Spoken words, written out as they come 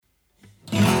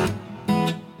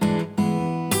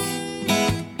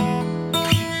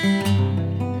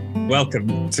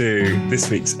welcome to this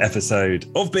week's episode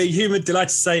of Being Human. Delighted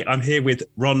to say I'm here with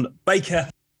Ron Baker.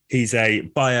 He's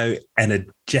a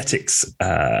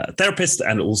bioenergetics therapist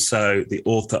and also the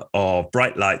author of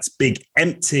Bright Lights, Big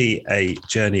Empty, a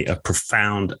journey of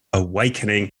profound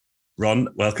awakening. Ron,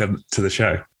 welcome to the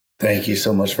show. Thank you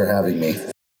so much for having me.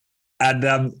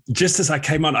 And just as I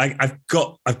came on, I've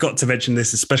got to mention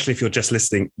this, especially if you're just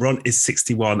listening. Ron is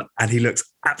 61 and he looks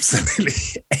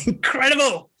absolutely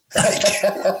incredible.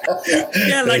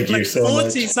 Yeah, like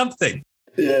 40 something.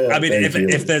 Yeah, I mean,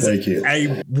 if there's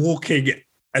a walking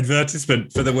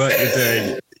advertisement for the work you're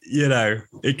doing, you know,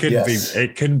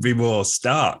 it couldn't be more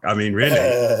stark. I mean, really,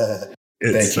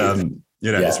 it's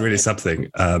it's really something.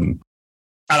 And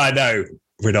I know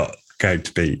we're not going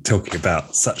to be talking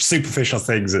about such superficial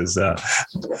things as our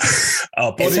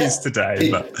bodies today.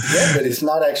 But it's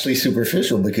not actually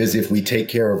superficial, because if we take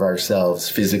care of ourselves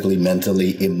physically,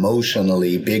 mentally,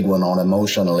 emotionally, big one on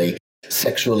emotionally,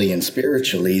 sexually and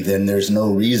spiritually, then there's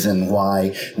no reason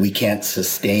why we can't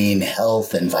sustain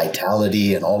health and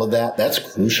vitality and all of that. That's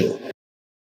crucial.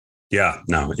 Yes.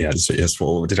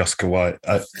 What did Oscar Wilde?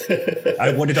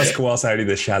 What did Oscar Wilde say? Only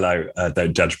the shallow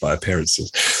don't judge by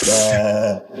appearances.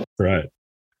 Right.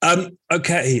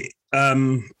 Okay.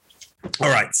 All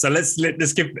right. So let's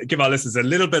give our listeners a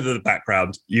little bit of the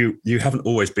background. You haven't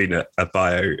always been a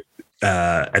bio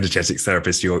energetics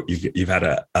therapist. You've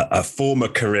had a former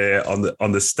career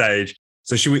on the stage.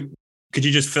 So could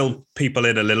you just fill people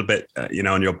in a little bit,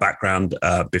 on your background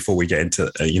before we get into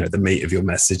the meat of your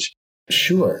message?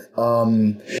 Sure.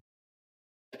 I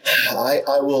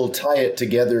will tie it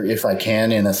together if I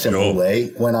can in a simple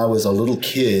way. When I was a little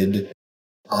kid,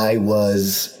 I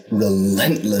was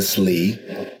relentlessly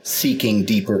seeking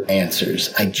deeper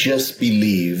answers. I just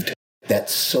believed that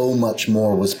so much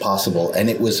more was possible. And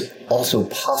it was also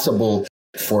possible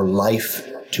for life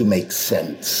to make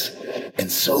sense. And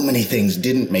so many things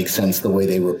didn't make sense the way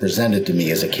they were presented to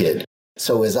me as a kid.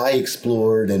 So as I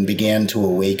explored and began to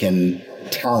awaken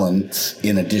talents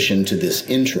in addition to this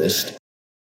interest,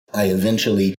 I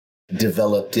eventually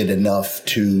developed it enough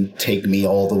to take me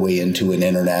all the way into an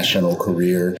international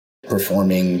career,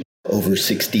 performing over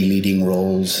 60 leading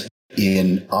roles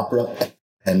in opera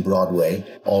and Broadway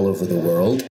all over the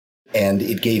world. And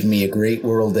it gave me a great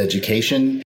world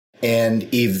education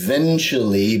and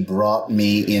eventually brought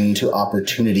me into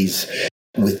opportunities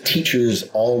with teachers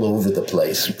all over the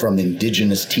place, from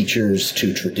indigenous teachers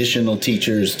to traditional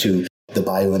teachers to the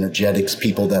bioenergetics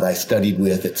people that I studied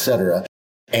with, etc.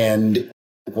 And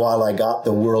while I got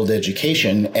the world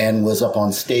education and was up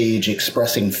on stage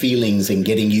expressing feelings and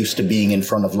getting used to being in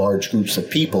front of large groups of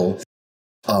people,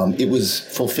 it was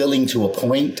fulfilling to a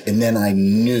point. And then I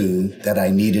knew that I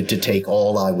needed to take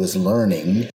all I was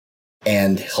learning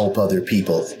and help other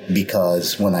people,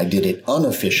 because when I did it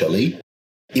unofficially,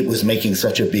 it was making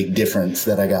such a big difference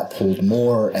that I got pulled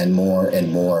more and more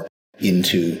and more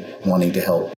into wanting to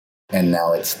help. And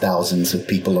now it's thousands of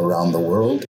people around the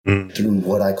world through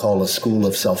what I call a school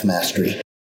of self-mastery.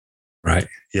 Right.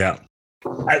 Yeah.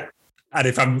 And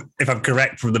if I'm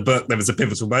correct from the book, there was a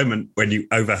pivotal moment when you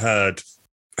overheard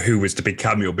who was to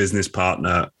become your business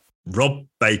partner, Rob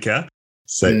Baker.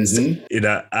 So, and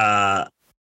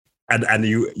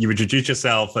you introduced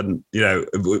yourself, and,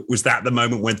 was that the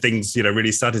moment when things,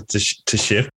 really started to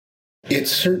shift? It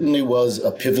certainly was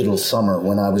a pivotal summer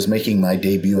when I was making my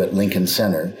debut at Lincoln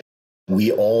Center.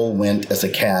 We all went as a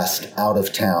cast out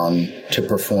of town to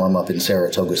perform up in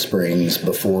Saratoga Springs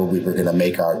before we were going to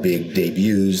make our big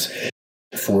debuts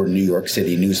for New York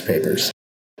City newspapers.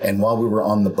 And while we were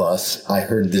on the bus, I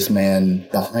heard this man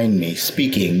behind me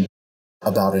speaking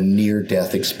about a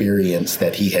near-death experience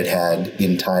that he had had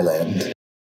in Thailand.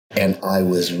 And I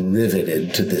was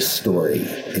riveted to this story.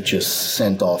 It just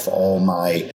sent off all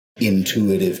my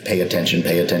intuitive, pay attention,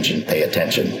 pay attention, pay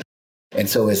attention. And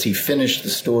so as he finished the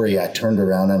story, I turned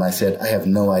around and I said, I have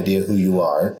no idea who you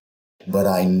are, but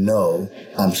I know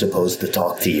I'm supposed to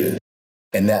talk to you.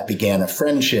 And that began a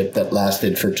friendship that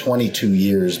lasted for 22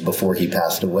 years before he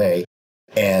passed away,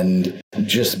 and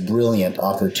just brilliant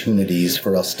opportunities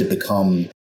for us to become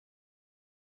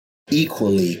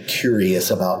equally curious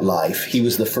about life. He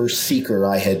was the first seeker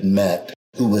I had met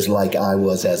who was like I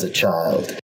was as a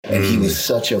child. And he was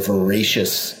such a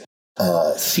voracious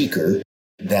seeker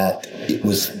that it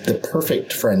was the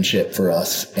perfect friendship for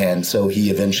us. And so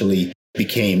he eventually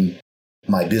became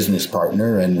my business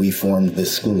partner, and we formed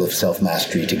this school of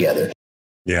self-mastery together.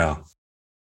 Yeah.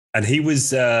 And he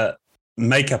was a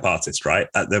makeup artist, right?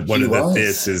 At one of the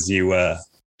theaters you were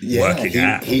working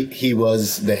at. He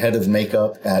was the head of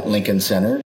makeup at Lincoln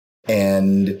Center.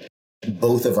 And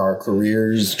both of our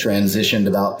careers transitioned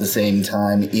about the same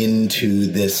time into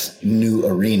this new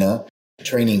arena,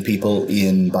 training people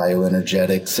in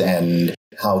bioenergetics and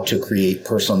how to create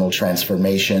personal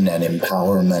transformation and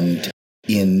empowerment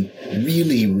in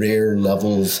really rare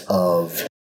levels of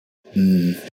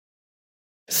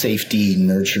safety,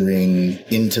 nurturing,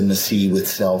 intimacy with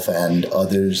self and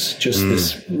others. Just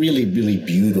this really, really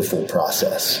beautiful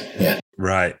process. Yeah.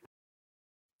 Right.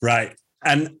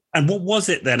 And what was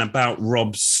it then about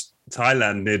Rob's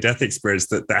Thailand near-death experience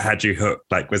that had you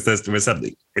hooked? Like, was there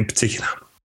something in particular?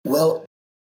 Well,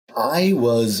 I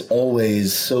was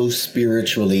always so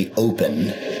spiritually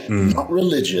open, not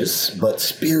religious, but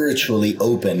spiritually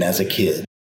open as a kid.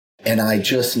 And I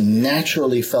just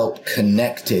naturally felt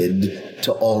connected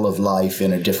to all of life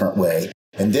in a different way.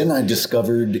 And then I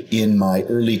discovered in my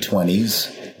early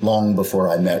 20s, long before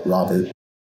I met Robert,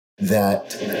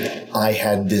 that I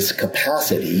had this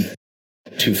capacity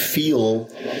to feel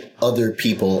other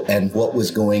people and what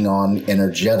was going on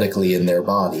energetically in their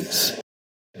bodies.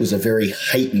 It was a very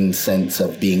heightened sense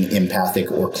of being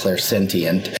empathic or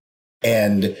clairsentient.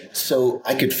 And so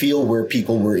I could feel where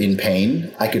people were in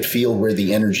pain. I could feel where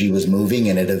the energy was moving,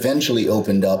 and it eventually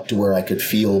opened up to where I could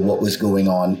feel what was going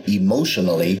on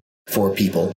emotionally for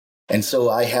people. And so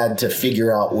I had to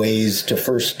figure out ways to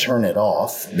first turn it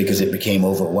off because it became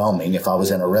overwhelming. If I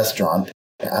was in a restaurant,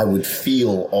 I would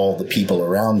feel all the people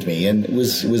around me, and it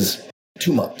was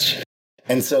too much.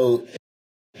 And so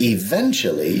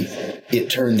eventually, it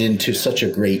turned into such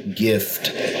a great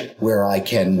gift where I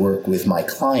can work with my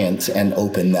clients and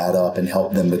open that up and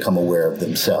help them become aware of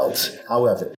themselves.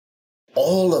 However,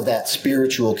 all of that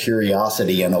spiritual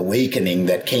curiosity and awakening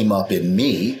that came up in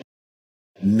me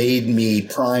made me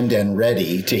primed and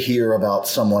ready to hear about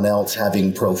someone else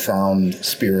having profound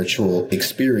spiritual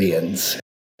experience.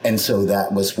 And so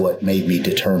that was what made me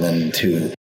determined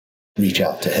to reach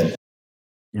out to him.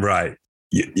 Right.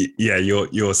 Yeah,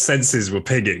 your senses were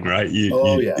pinging, right?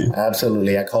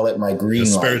 Absolutely. I call it my green light.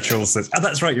 Spiritual sense. Oh,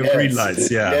 that's right, your green lights,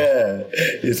 yeah. Yeah,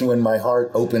 it's when my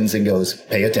heart opens and goes,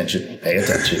 pay attention,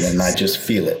 and I just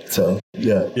feel it. So,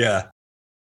 yeah.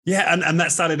 Yeah, and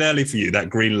that started early for you, that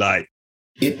green light.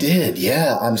 It did,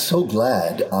 yeah. I'm so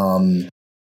glad.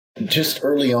 Just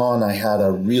early on, I had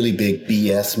a really big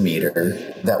BS meter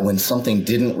that when something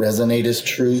didn't resonate as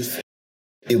truth,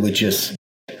 it would just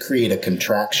create a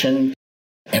contraction.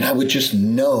 And I would just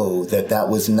know that that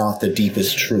was not the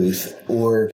deepest truth,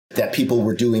 or that people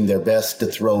were doing their best to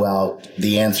throw out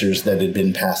the answers that had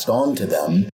been passed on to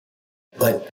them.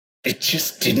 But it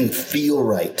just didn't feel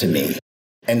right to me.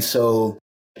 And so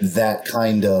that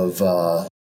kind of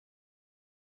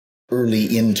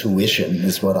early intuition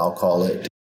is what I'll call it,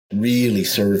 really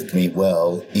served me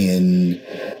well in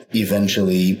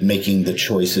eventually making the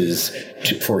choices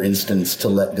to, for instance, to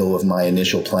let go of my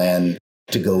initial plan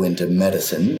to go into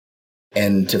medicine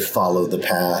and to follow the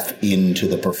path into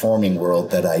the performing world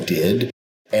that I did.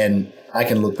 And I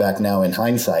can look back now in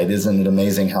hindsight. Isn't it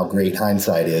amazing how great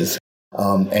hindsight is?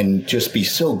 And just be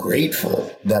so grateful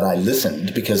that I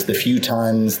listened, because the few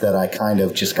times that I kind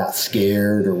of just got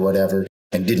scared or whatever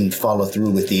and didn't follow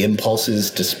through with the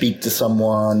impulses to speak to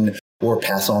someone or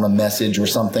pass on a message or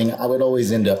something, I would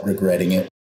always end up regretting it.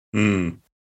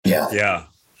 Yeah.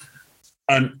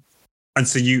 And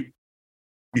so you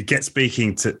get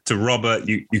speaking to Robert,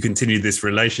 you continue this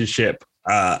relationship.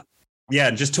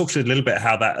 Just talk to us a little bit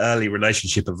how that early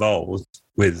relationship evolved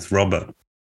with Robert.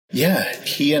 Yeah,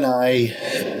 he and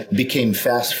I became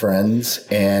fast friends,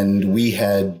 and we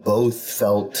had both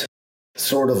felt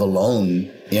sort of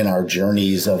alone in our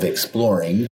journeys of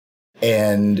exploring,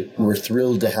 and we're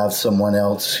thrilled to have someone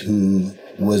else who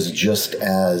was just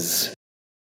as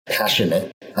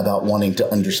passionate about wanting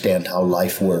to understand how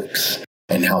life works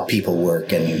and how people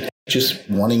work, and just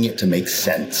wanting it to make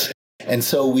sense. And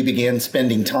so we began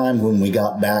spending time when we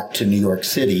got back to New York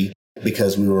City,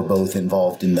 because we were both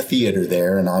involved in the theater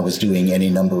there, and I was doing any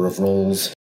number of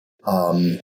roles.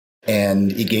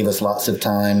 And it gave us lots of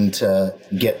time to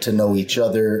get to know each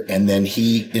other. And then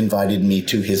he invited me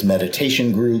to his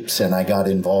meditation groups, and I got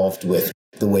involved with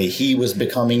the way he was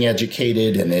becoming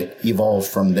educated, and it evolved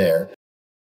from there.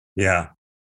 Yeah.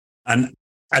 And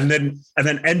then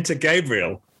enter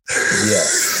Gabriel.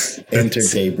 Yes, enter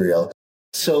Gabriel.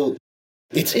 So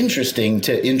it's interesting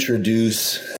to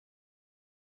introduce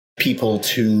people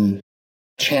to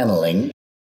channeling,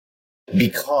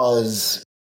 because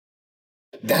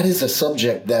that is a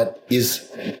subject that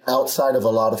is outside of a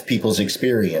lot of people's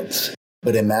experience.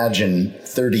 But imagine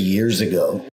 30 years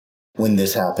ago when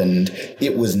this happened,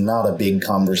 it was not a big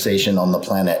conversation on the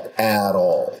planet at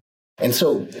all. And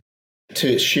so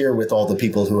to share with all the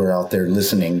people who are out there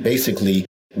listening, basically,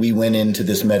 we went into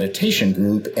this meditation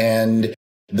group, and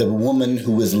the woman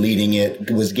who was leading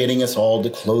it was getting us all to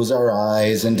close our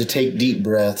eyes and to take deep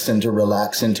breaths and to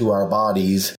relax into our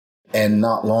bodies. And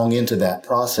not long into that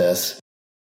process,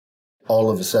 all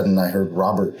of a sudden I heard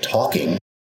Robert talking,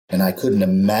 and I couldn't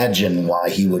imagine why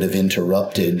he would have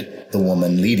interrupted the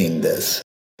woman leading this.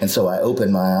 And so I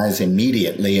opened my eyes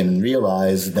immediately and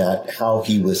realized that how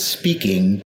he was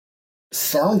speaking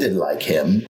sounded like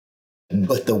him,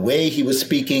 but the way he was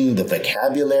speaking, the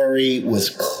vocabulary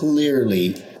was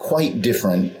clearly quite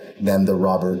different than the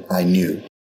Robert I knew.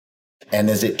 And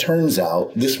as it turns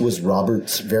out, this was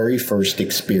Robert's very first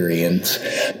experience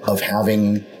of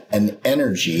having an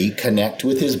energy connect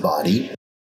with his body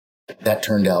that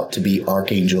turned out to be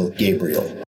Archangel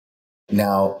Gabriel.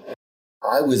 Now,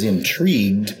 I was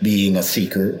intrigued being a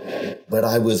seeker, but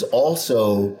I was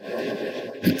also,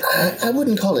 I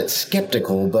wouldn't call it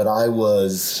skeptical, but I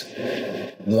was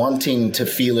wanting to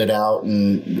feel it out,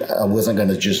 and I wasn't going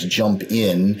to just jump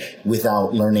in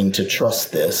without learning to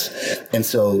trust this. And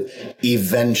so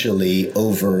eventually,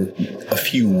 over a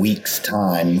few weeks'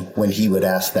 time, when he would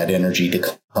ask that energy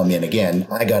to come in again,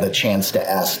 I got a chance to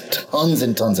ask tons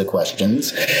and tons of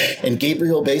questions. And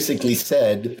Gabriel basically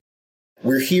said,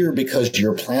 we're here because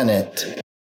your planet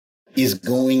is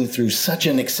going through such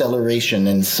an acceleration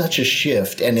and such a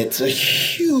shift, and it's a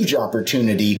huge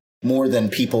opportunity, more than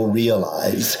people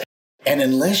realize. And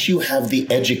unless you have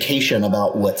the education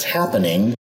about what's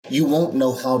happening, you won't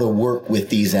know how to work with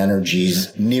these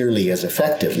energies nearly as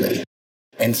effectively.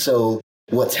 And so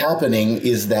what's happening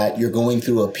is that you're going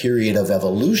through a period of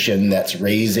evolution that's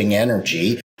raising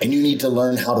energy, and you need to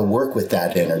learn how to work with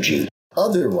that energy.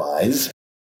 Otherwise,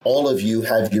 all of you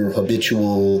have your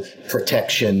habitual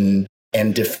protection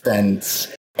and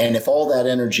defense. And if all that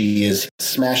energy is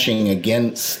smashing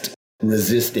against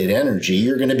resisted energy,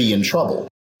 you're going to be in trouble.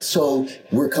 So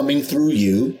we're coming through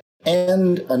you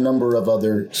and a number of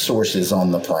other sources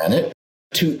on the planet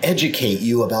to educate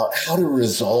you about how to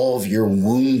resolve your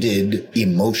wounded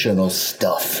emotional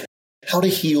stuff, how to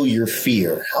heal your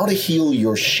fear, how to heal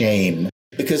your shame,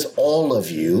 because all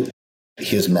of you,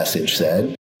 his message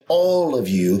said, all of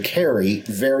you carry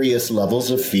various levels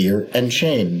of fear and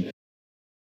shame.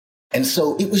 And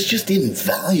so it was just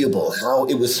invaluable how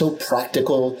it was so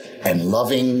practical and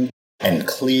loving and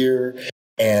clear,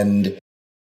 and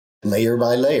layer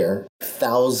by layer,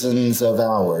 thousands of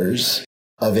hours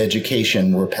of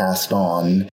education were passed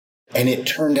on. And it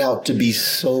turned out to be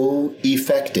so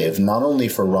effective, not only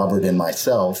for Robert and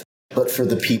myself, but for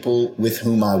the people with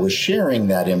whom I was sharing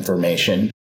that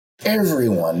information.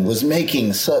 Everyone was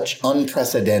making such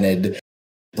unprecedented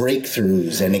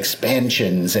breakthroughs and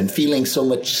expansions and feeling so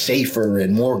much safer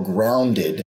and more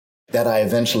grounded that I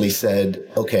eventually said,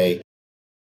 okay,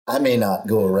 I may not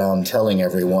go around telling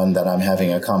everyone that I'm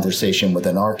having a conversation with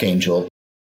an archangel,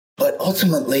 but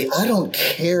ultimately I don't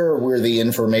care where the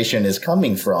information is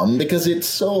coming from because it's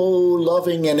so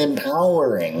loving and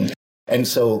empowering. And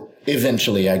so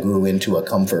eventually I grew into a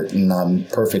comfort, and I'm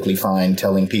perfectly fine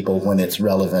telling people when it's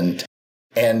relevant.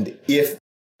 And if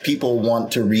people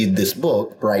want to read this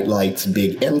book, Bright Lights,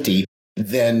 Big Empty,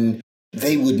 then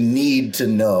they would need to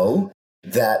know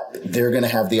that they're going to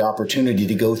have the opportunity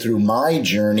to go through my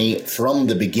journey from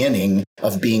the beginning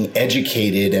of being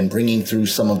educated and bringing through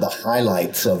some of the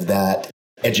highlights of that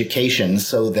education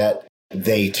so that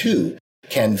they too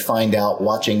can find out,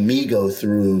 watching me go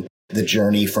through the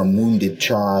journey from wounded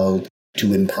child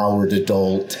to empowered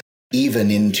adult,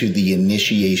 even into the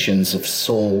initiations of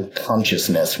soul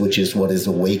consciousness, which is what is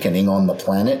awakening on the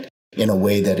planet in a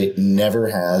way that it never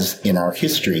has in our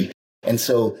history. And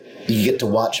so you get to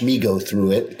watch me go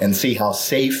through it and see how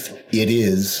safe it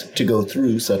is to go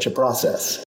through such a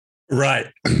process. Right.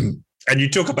 And you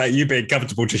talk about you being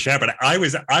comfortable to share, but I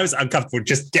was uncomfortable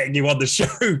just getting you on the show.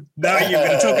 Now you're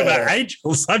going to talk about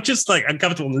angels. I'm just like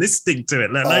uncomfortable listening to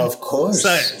it. Of course.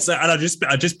 So, and I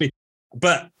just be,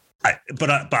 but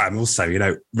I'm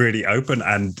also, really open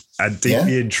and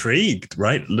deeply intrigued,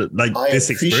 right? Like this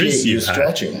experience you had.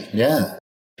 Stretching, yeah,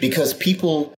 because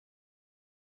people,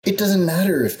 it doesn't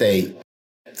matter if they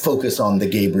focus on the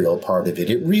Gabriel part of it.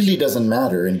 It really doesn't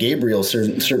matter, and Gabriel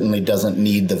certainly doesn't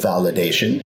need the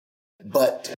validation.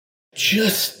 But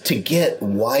just to get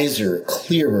wiser,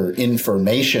 clearer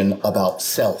information about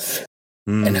self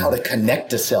and how to connect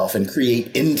to self and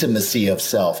create intimacy of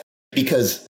self.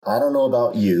 Because I don't know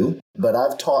about you, but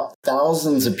I've taught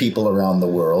thousands of people around the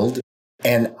world,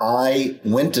 and I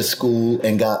went to school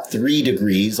and got 3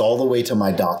 degrees all the way to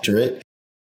my doctorate.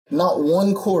 Not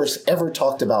one course ever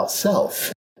talked about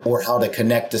self or how to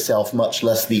connect to self, much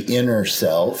less the inner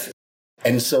self.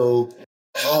 And so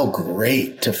how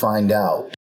great to find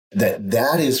out that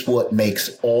that is what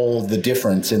makes all the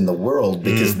difference in the world,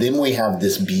 because then we have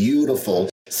this beautiful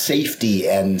safety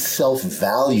and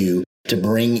self-value to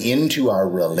bring into our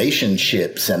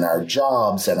relationships and our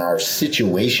jobs and our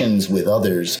situations with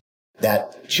others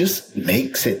that just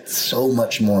makes it so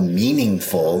much more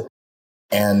meaningful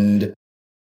and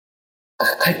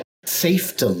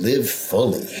safe to live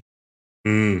fully.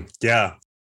 Yeah.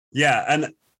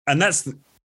 And that's,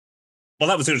 well,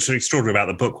 that was so extraordinary about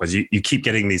the book, was you keep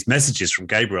getting these messages from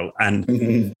Gabriel, and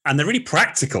they're really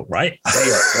practical, right? They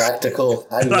are practical.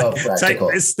 I love practical.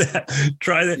 Take this,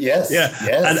 try that. Yes. Yeah.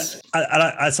 Yes.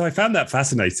 And so I found that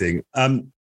fascinating.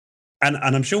 And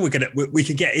I'm sure we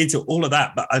can get into all of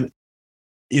that, but I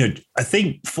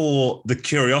think for the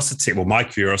curiosity, well, my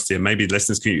curiosity and maybe the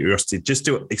listeners' curiosity, just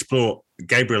to explore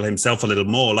Gabriel himself a little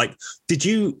more,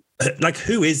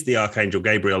 who is the Archangel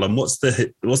Gabriel, and what's the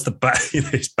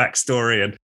his backstory,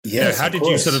 and how did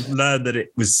you sort of learn that it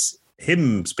was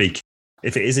him speaking,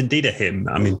 if it is indeed a him?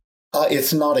 I mean,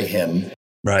 it's not a him,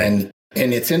 right? And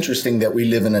it's interesting that we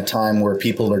live in a time where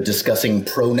people are discussing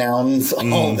pronouns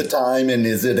all the time, and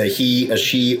is it a he, a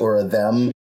she, or a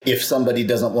them? If somebody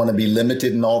doesn't want to be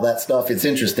limited and all that stuff, it's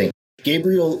interesting.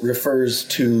 Gabriel refers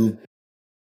to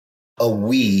a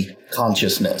we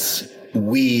consciousness.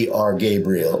 We are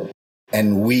Gabriel,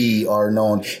 and we are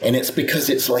known. And it's because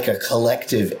it's like a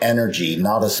collective energy,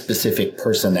 not a specific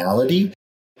personality.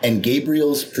 And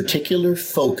Gabriel's particular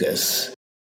focus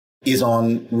is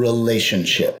on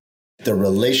relationship, the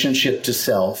relationship to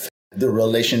self, the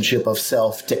relationship of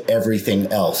self to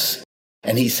everything else.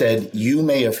 And he said, you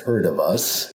may have heard of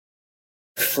us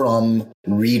from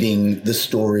reading the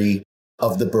story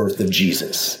of the birth of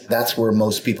Jesus. That's where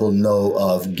most people know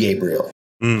of Gabriel.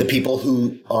 The people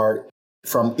who are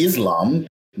from Islam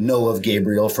know of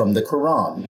Gabriel from the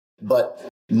Quran. But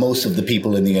most of the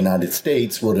people in the United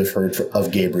States would have heard of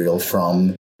Gabriel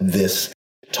from this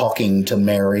talking to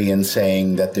Mary and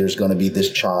saying that there's going to be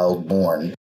this child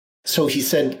born. So he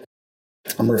said,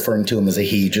 I'm referring to him as a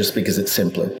he just because it's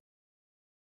simpler.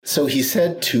 So he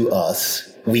said to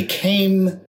us, we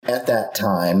came at that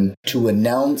time to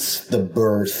announce the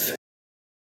birth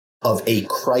of a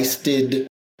Christed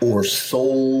or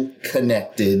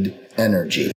soul-connected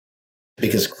energy,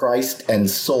 because Christ and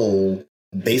soul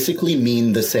basically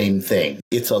mean the same thing.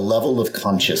 It's a level of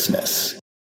consciousness.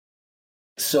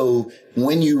 So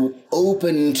when you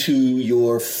open to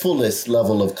your fullest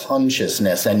level of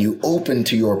consciousness and you open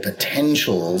to your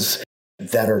potentials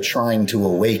that are trying to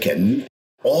awaken,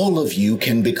 all of you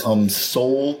can become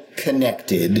soul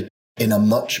connected in a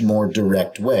much more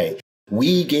direct way.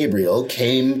 We, Gabriel,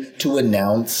 came to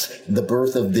announce the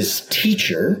birth of this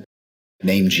teacher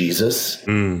named Jesus,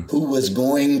 who was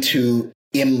going to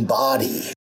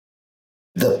embody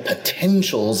the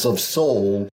potentials of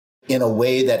soul in a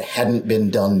way that hadn't been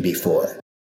done before.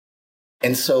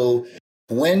 And so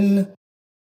when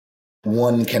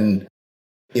one can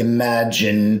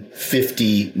imagine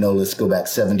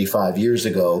 75 years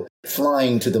ago,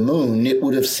 flying to the moon, it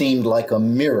would have seemed like a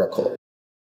miracle.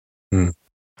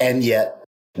 And yet,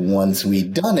 once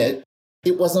we'd done it,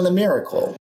 it wasn't a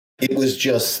miracle. It was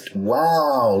just,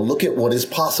 wow, look at what is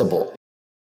possible.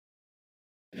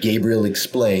 Gabriel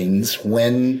explains,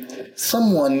 when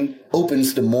someone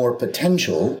opens to more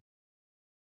potential,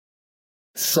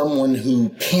 someone who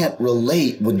can't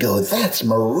relate would go, that's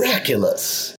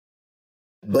miraculous.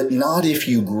 But not if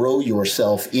you grow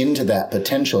yourself into that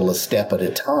potential a step at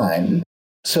a time.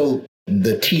 So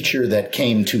the teacher that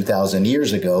came 2,000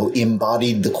 years ago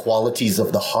embodied the qualities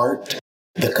of the heart,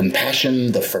 the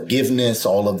compassion, the forgiveness,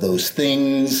 all of those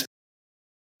things.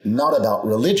 Not about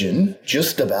religion,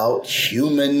 just about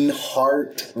human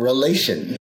heart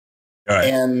relation. Right.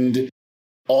 And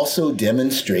also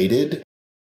demonstrated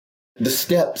the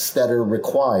steps that are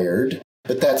required,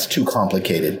 but that's too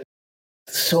complicated.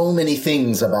 So many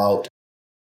things about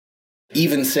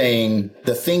even saying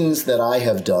the things that I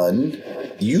have done,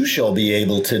 you shall be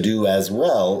able to do as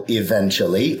well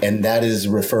eventually. And that is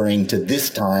referring to this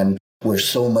time where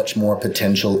so much more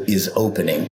potential is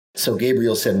opening. So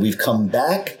Gabriel said, we've come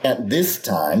back at this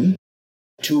time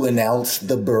to announce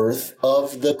the birth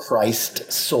of the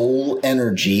Christ soul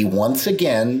energy once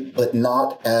again, but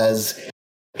not as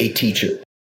a teacher.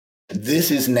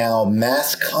 This is now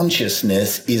mass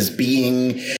consciousness is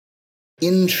being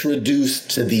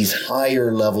introduced to these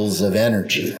higher levels of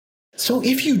energy. So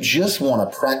if you just want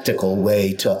a practical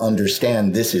way to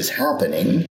understand this is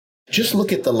happening, just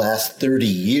look at the last 30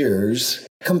 years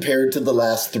compared to the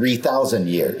last 3,000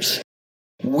 years.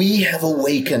 We have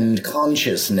awakened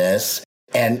consciousness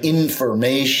and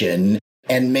information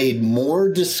and made more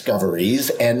discoveries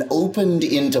and opened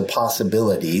into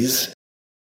possibilities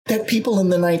that people in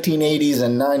the 1980s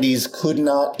and 90s could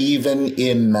not even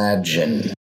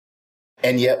imagine.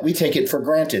 And yet we take it for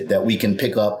granted that we can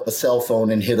pick up a cell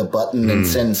phone and hit a button and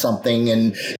send something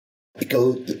and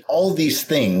go. All these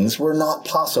things were not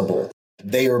possible.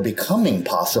 They are becoming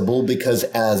possible because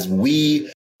as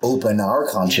we open our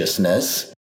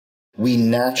consciousness, we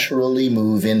naturally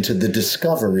move into the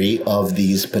discovery of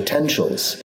these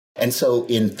potentials. And so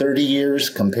in 30 years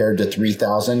compared to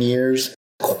 3,000 years,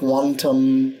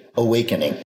 quantum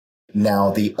awakening. Now,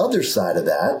 the other side of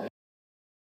that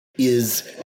is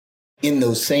in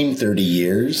those same 30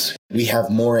 years, we have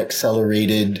more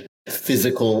accelerated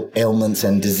physical ailments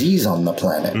and disease on the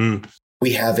planet.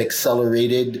 We have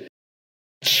accelerated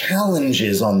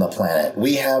challenges on the planet.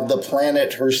 We have the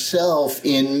planet herself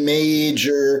in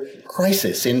major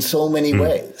crisis in so many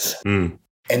ways. And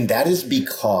that is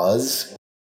because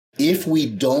if we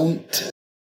don't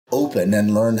open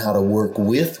and learn how to work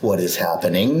with what is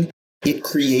happening, it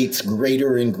creates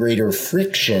greater and greater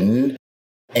friction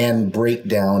and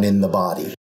breakdown in the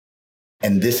body.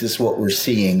 And this is what we're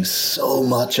seeing so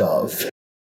much of.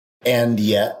 And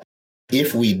yet,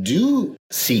 if we do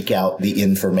seek out the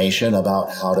information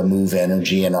about how to move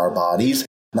energy in our bodies,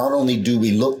 not only do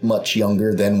we look much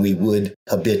younger than we would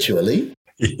habitually,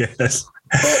 yes,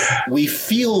 but we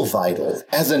feel vital.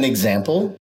 As an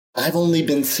example, I've only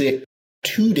been sick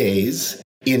 2 days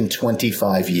in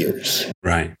 25 years.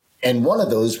 Right. And one of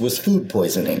those was food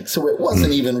poisoning. So it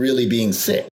wasn't even really being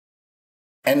sick.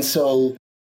 And so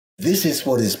this is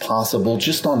what is possible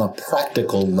just on a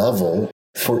practical level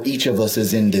for each of us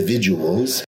as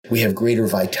individuals. We have greater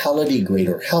vitality,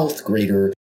 greater health,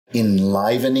 greater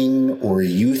enlivening or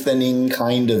youthening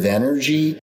kind of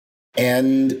energy.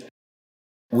 And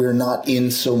we're not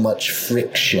in so much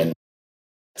friction.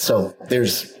 So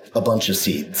there's a bunch of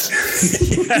seeds.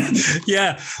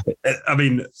 Yeah. I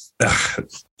mean,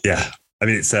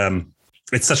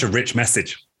 it's such a rich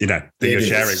message, that you're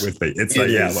sharing with me. It's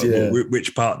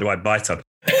which part do I bite on?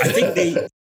 I think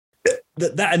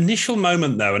that initial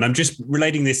moment, though, and I'm just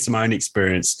relating this to my own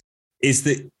experience, is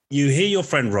that you hear your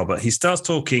friend Robert. He starts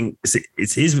talking.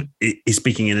 He's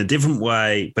speaking in a different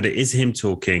way, but it is him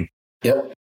talking.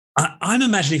 Yep. I'm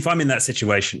imagining if I'm in that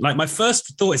situation, like my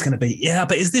first thought is going to be,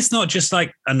 but is this not just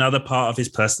like another part of his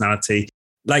personality?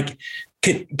 Like,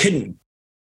 could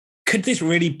this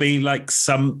really be like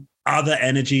some other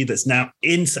energy that's now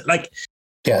inside? Like,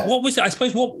 what was it? I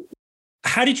suppose,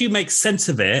 how did you make sense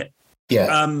of it?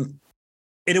 Yeah.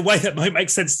 In a way that might make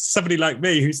sense to somebody like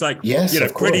me who's like,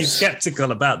 pretty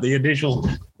skeptical about the initial,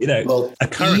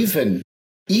 occurrence.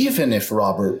 Even if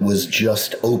Robert was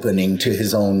just opening to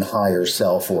his own higher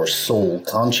self or soul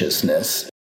consciousness,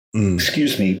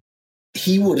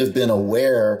 he would have been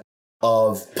aware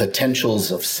of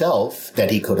potentials of self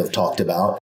that he could have talked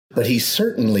about, but he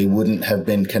certainly wouldn't have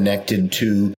been connected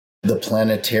to the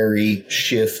planetary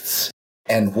shifts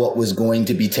and what was going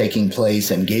to be taking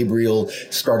place. And Gabriel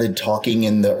started talking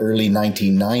in the early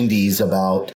 1990s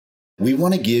about, we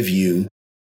want to give you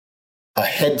a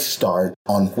head start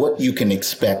on what you can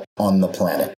expect on the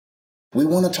planet. We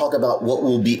want to talk about what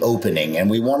will be opening, and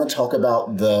we want to talk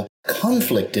about the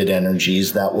conflicted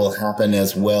energies that will happen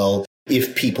as well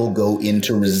if people go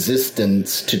into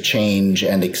resistance to change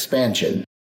and expansion.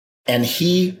 And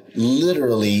he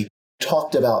literally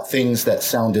talked about things that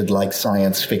sounded like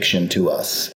science fiction to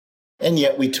us. And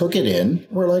yet we took it in.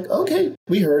 We're like, okay,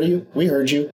 we heard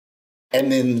you. And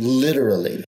then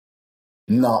literally,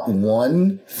 not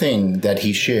one thing that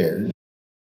he shared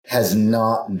has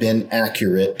not been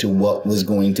accurate to what was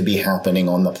going to be happening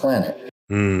on the planet.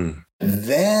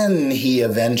 Then he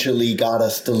eventually got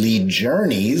us to lead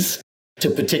journeys to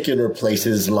particular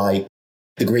places like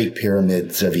the Great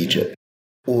Pyramids of Egypt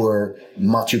or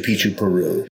Machu Picchu,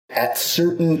 Peru, at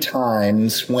certain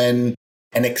times when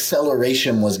an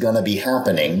acceleration was going to be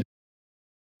happening.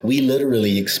 We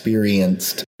literally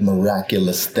experienced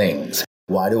miraculous things.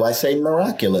 Why do I say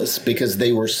miraculous? Because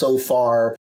they were so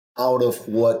far out of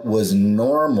what was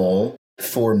normal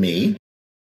for me.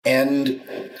 And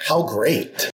how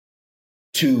great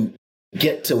to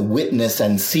get to witness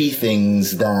and see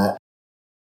things that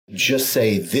just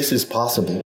say, this is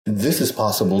possible. This is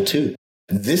possible too.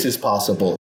 This is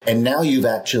possible. And now you've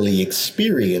actually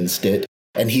experienced it.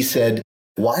 And he said,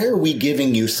 why are we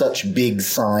giving you such big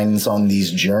signs on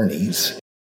these journeys?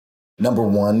 Number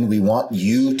one, we want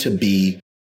you to be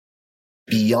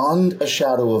beyond a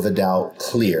shadow of a doubt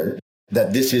clear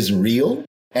that this is real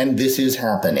and this is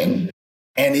happening,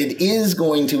 and it is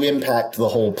going to impact the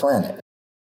whole planet.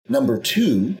 Number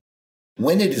two,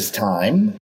 when it is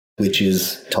time, which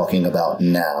is talking about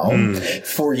now,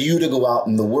 for you to go out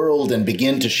in the world and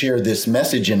begin to share this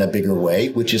message in a bigger way,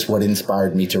 which is what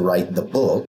inspired me to write the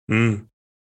book.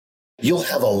 You'll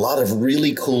have a lot of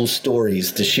really cool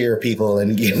stories to share people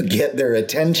and get their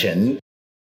attention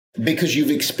because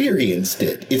you've experienced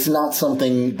it. It's not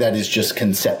something that is just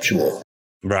conceptual.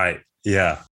 Right.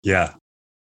 Yeah. Yeah.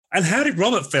 And how did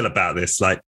Robert feel about this?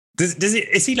 Like,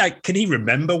 is he like, can he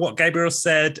remember what Gabriel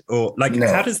said? Or like, No.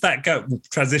 How does that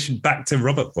transition back to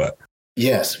Robert work?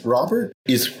 Yes, Robert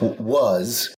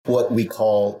was what we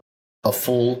call a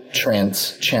full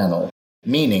trance channel,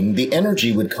 meaning the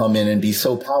energy would come in and be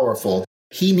so powerful,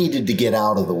 he needed to get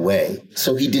out of the way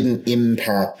so he didn't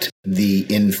impact the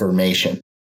information.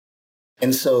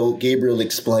 And so Gabriel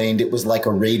explained it was like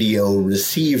a radio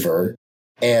receiver,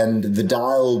 and the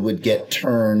dial would get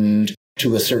turned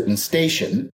to a certain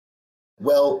station.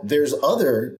 Well, there's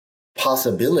other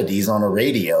possibilities on a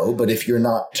radio, but if you're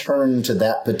not turned to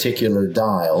that particular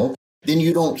dial, then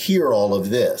you don't hear all of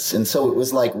this. And so it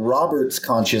was like Robert's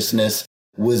consciousness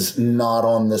was not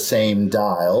on the same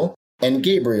dial, and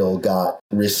Gabriel got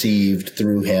received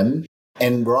through him,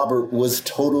 and Robert was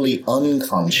totally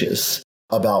unconscious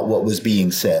about what was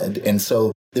being said. And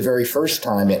so the very first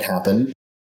time it happened,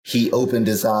 he opened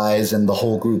his eyes and the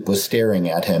whole group was staring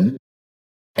at him.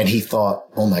 And he thought,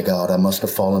 oh my God, I must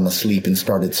have fallen asleep and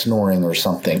started snoring or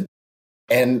something.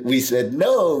 And we said,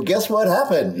 no, guess what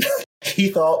happened? He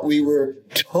thought we were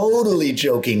totally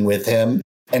joking with him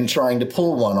and trying to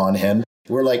pull one on him.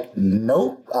 We're like,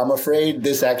 nope, I'm afraid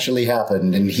this actually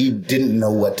happened. And he didn't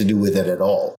know what to do with it at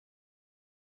all.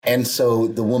 And so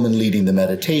the woman leading the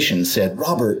meditation said,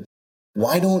 Robert,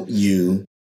 why don't you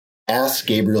ask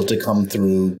Gabriel to come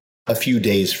through a few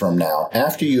days from now,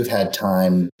 after you've had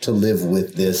time to live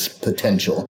with this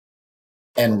potential.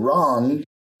 And Ron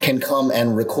can come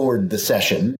and record the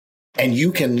session, and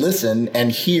you can listen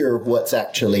and hear what's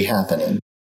actually happening.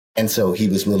 And so he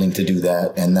was willing to do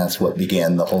that, and that's what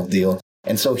began the whole deal.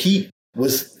 And so he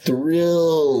was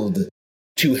thrilled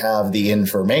to have the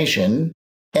information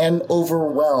and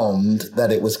overwhelmed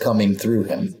that it was coming through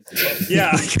him.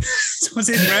 Yeah. What's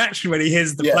his reaction when he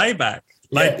hears the playback?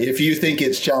 Like, if you think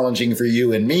it's challenging for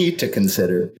you and me to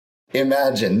consider,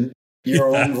 imagine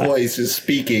your own voice is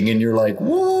speaking and you're like,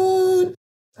 what?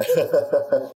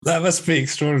 That must be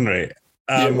extraordinary.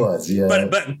 It was, yeah.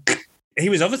 But he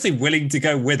was obviously willing to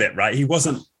go with it, right? He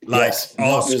wasn't like,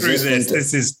 screw this.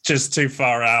 This is just too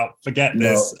far out. Forget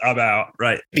this. I'm out,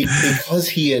 right? Because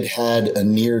he had a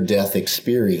near-death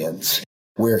experience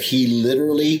where he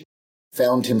literally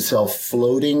found himself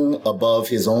floating above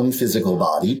his own physical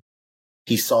body.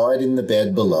 He saw it in the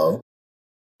bed below,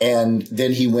 and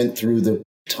then he went through the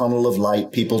tunnel of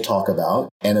light people talk about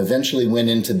and eventually went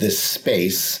into this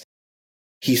space.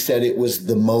 He said it was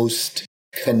the most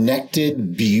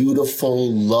connected,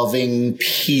 beautiful, loving,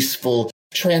 peaceful,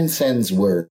 transcends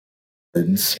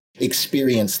words,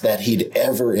 experience that he'd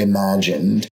ever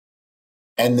imagined.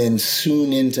 And then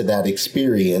soon into that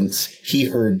experience, he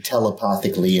heard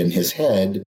telepathically in his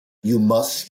head, you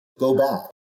must go back.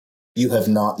 You have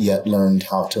not yet learned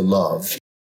how to love.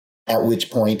 At which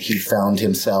point he found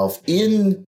himself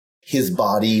in his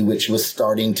body, which was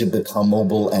starting to become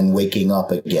mobile and waking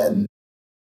up again.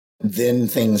 Then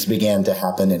things began to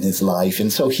happen in his life.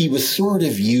 And so he was sort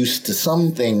of used to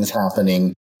some things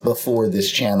happening before this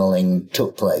channeling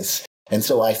took place. And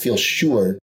so I feel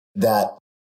sure that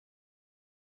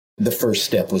the first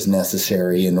step was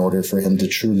necessary in order for him to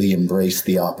truly embrace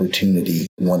the opportunity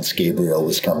once Gabriel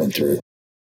was coming through.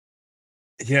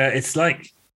 Yeah, it's like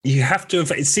you have to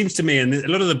have, it seems to me, and a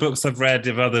lot of the books I've read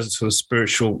of other sort of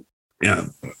spiritual,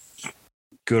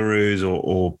 gurus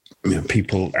or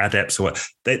people, adepts or what,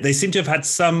 they seem to have had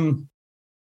some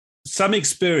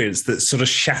experience that sort of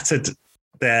shattered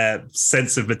their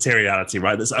sense of materiality,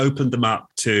 right? That's opened them up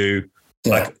to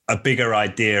like a bigger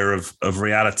idea of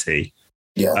reality.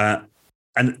 Yeah.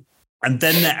 And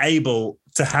then they're able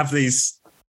to have these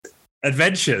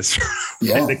adventures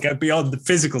that go beyond the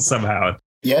physical somehow.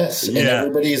 Yes, and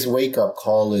everybody's wake-up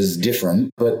call is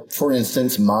different. But for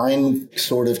instance, mine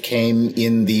sort of came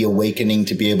in the awakening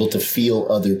to be able to feel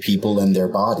other people and their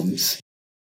bodies.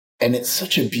 And it's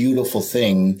such a beautiful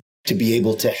thing to be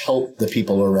able to help the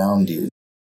people around you.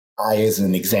 I, as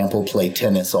an example, play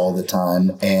tennis all the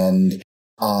time, and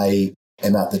I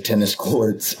am at the tennis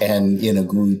courts and in a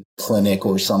group clinic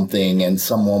or something, and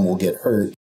someone will get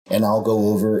hurt, and I'll go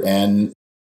over and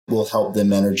will help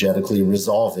them energetically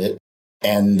resolve it.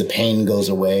 And the pain goes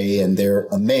away and they're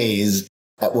amazed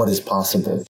at what is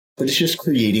possible. But it's just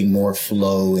creating more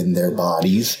flow in their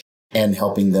bodies and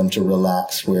helping them to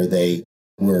relax where they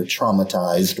were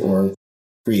traumatized or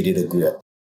created a grip.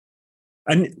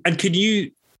 And can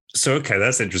you, so, okay,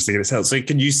 that's interesting in itself. So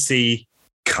can you see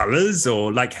colors,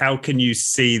 or like, how can you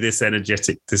see this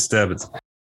energetic disturbance?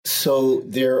 So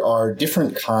there are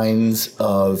different kinds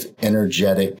of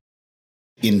energetic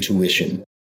intuition.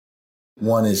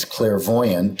 One is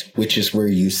clairvoyant, which is where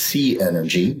you see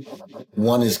energy.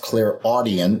 One is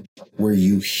clairaudient, where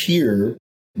you hear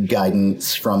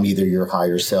guidance from either your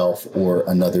higher self or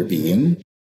another being.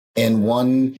 And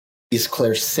one is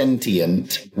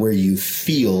clairsentient, where you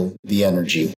feel the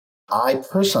energy. I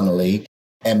personally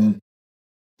am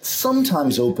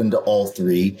sometimes open to all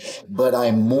three, but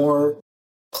I'm more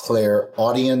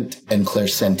clairaudient and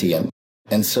clairsentient.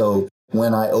 And so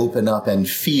when I open up and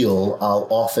feel, I'll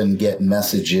often get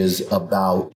messages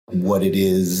about what it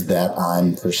is that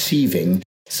I'm perceiving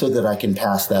so that I can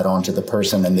pass that on to the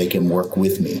person and they can work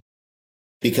with me.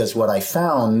 Because what I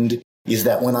found is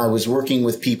that when I was working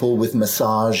with people with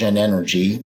massage and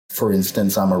energy, for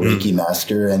instance, I'm a Reiki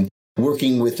master, and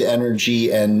working with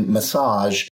energy and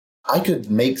massage, I could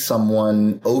make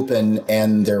someone open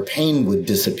and their pain would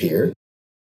disappear.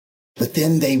 But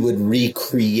then they would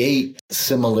recreate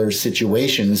similar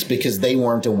situations because they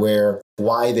weren't aware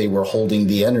why they were holding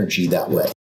the energy that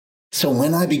way. So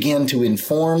when I began to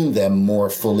inform them more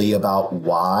fully about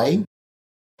why,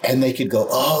 and they could go,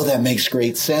 oh, that makes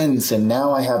great sense. And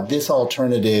now I have this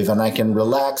alternative and I can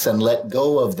relax and let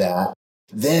go of that.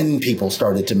 Then people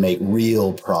started to make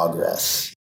real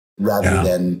progress rather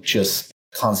than just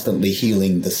constantly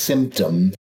healing the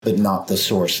symptom, but not the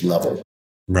source level.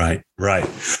 Right.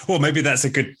 Well, maybe that's a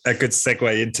good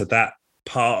segue into that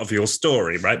part of your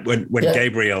story, right? When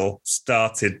Gabriel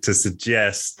started to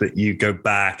suggest that you go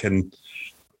back and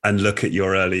look at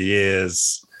your early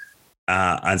years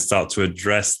and start to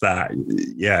address that.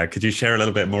 Yeah. Could you share a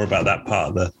little bit more about that part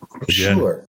of the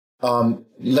Sure.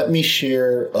 Let me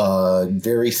share a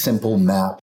very simple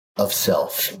map of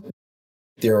self.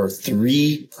 There are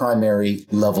 3 primary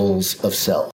levels of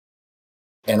self.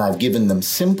 And I've given them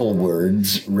simple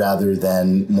words rather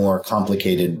than more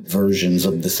complicated versions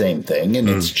of the same thing. And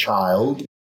it's child,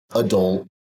 adult,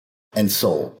 and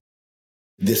soul.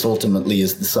 This ultimately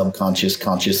is the subconscious,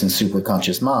 conscious, and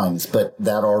superconscious minds. But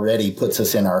that already puts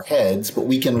us in our heads. But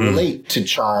we can relate to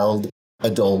child,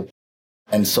 adult,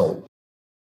 and soul.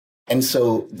 And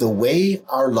so the way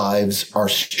our lives are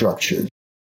structured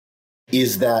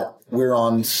is that we're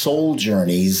on soul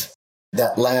journeys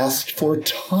that last for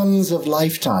tons of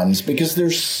lifetimes because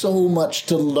there's so much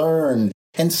to learn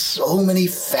and so many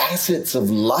facets of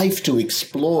life to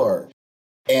explore.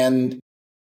 And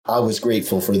I was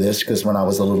grateful for this because when I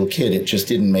was a little kid, it just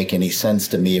didn't make any sense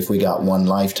to me if we got one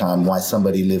lifetime, why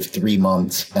somebody lived 3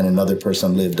 months and another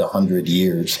person lived 100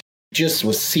 years. Just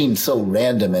seemed so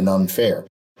random and unfair.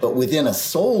 But within a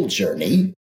soul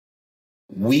journey,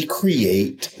 we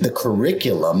create the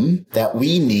curriculum that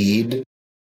we need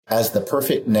as the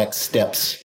perfect next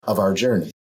steps of our journey.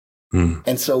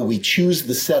 And so we choose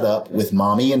the setup with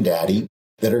mommy and daddy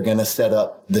that are going to set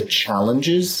up the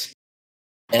challenges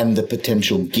and the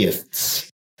potential gifts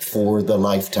for the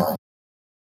lifetime.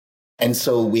 And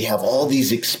so we have all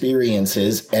these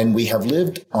experiences, and we have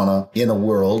lived in a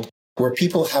world where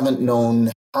people haven't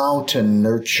known how to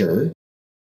nurture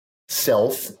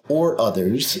self or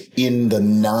others in the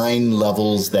 9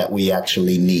 levels that we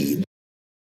actually need.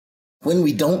 When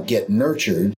we don't get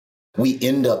nurtured, we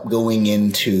end up going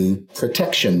into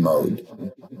protection mode.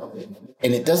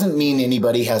 And it doesn't mean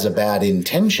anybody has a bad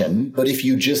intention, but if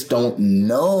you just don't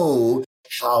know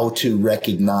how to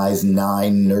recognize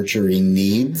 9 nurturing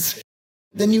needs,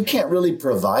 then you can't really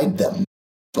provide them.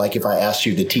 Like if I asked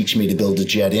you to teach me to build a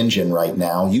jet engine right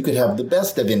now, you could have the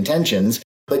best of intentions,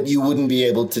 but you wouldn't be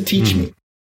able to teach me.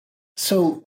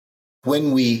 So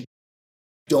when we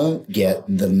don't get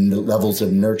the levels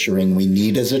of nurturing we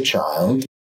need as a child,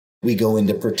 we go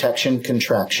into protection,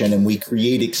 contraction, and we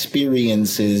create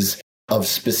experiences of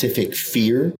specific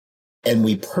fear, and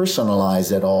we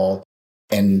personalize it all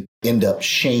and end up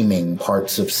shaming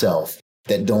parts of self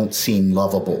that don't seem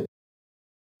lovable.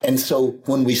 And so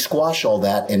when we squash all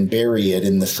that and bury it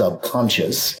in the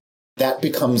subconscious, that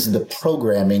becomes the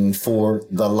programming for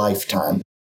the lifetime.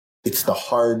 It's the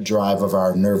hard drive of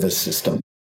our nervous system.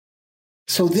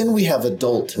 So then we have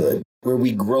adulthood, where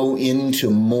we grow into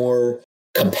more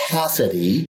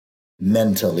capacity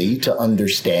mentally to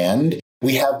understand.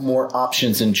 We have more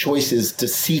options and choices to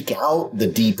seek out the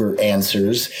deeper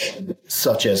answers,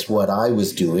 such as what I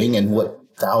was doing and what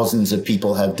thousands of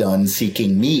people have done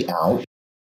seeking me out.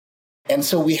 And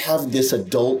so we have this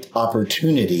adult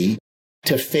opportunity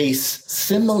to face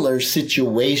similar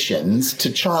situations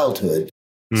to childhood,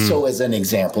 So as an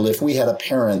example, if we had a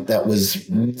parent that was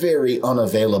very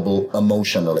unavailable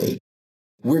emotionally,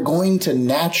 we're going to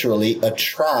naturally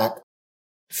attract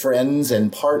friends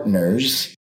and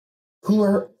partners who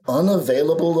are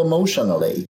unavailable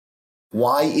emotionally.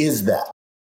 Why is that?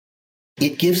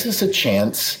 It gives us a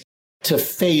chance to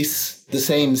face the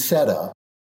same setup,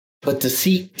 but to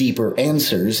seek deeper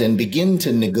answers and begin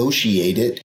to negotiate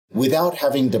it without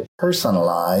having to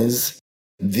personalize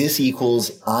this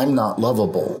equals I'm not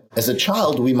lovable. As a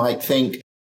child, we might think,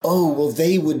 oh, well,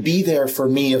 they would be there for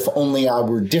me if only I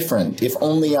were different, if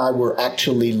only I were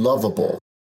actually lovable.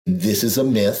 This is a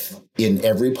myth in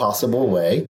every possible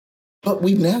way, but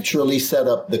we naturally set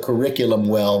up the curriculum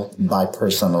well by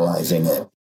personalizing it.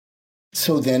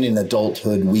 So then in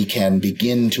adulthood, we can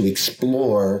begin to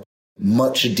explore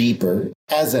much deeper.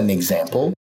 As an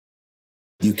example,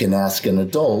 you can ask an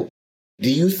adult,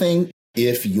 do you think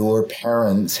if your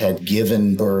parents had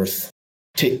given birth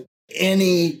to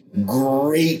any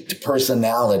great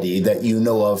personality that you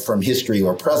know of from history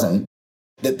or present,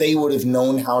 that they would have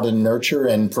known how to nurture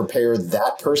and prepare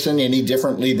that person any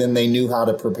differently than they knew how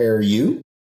to prepare you?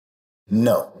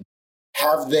 No.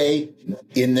 Have they,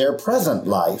 in their present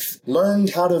life,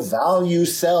 learned how to value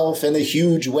self in a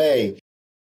huge way?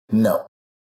 No.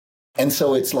 And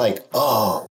so it's like,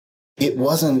 oh, it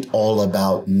wasn't all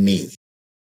about me.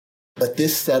 But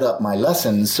this set up my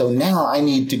lessons, so now I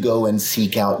need to go and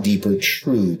seek out deeper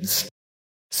truths.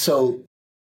 So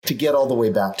to get all the way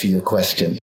back to your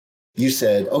question, you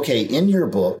said, okay, in your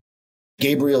book,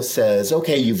 Gabriel says,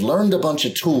 okay, you've learned a bunch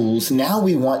of tools. Now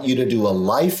we want you to do a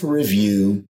life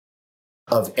review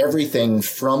of everything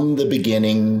from the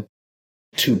beginning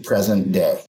to present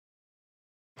day.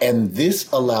 And this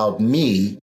allowed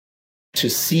me to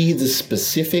see the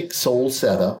specific soul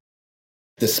setup,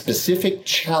 the specific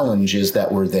challenges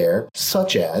that were there,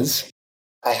 such as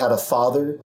I had a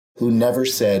father who never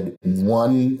said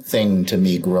one thing to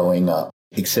me growing up,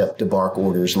 except to bark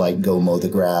orders like go mow the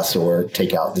grass or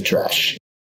take out the trash.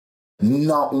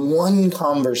 Not one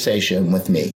conversation with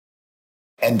me.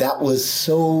 And that was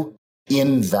so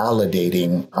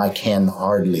invalidating, I can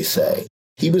hardly say.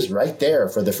 He was right there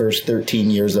for the first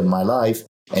 13 years of my life,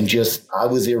 and I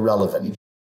was irrelevant.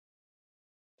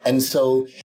 And so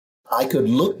I could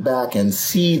look back and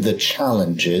see the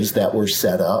challenges that were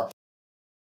set up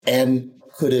and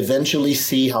could eventually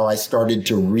see how I started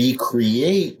to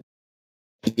recreate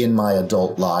in my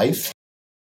adult life.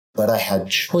 But I had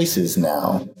choices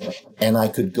now, and I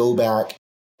could go back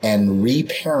and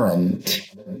reparent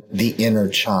the inner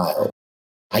child.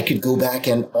 I could go back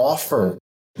and offer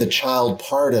the child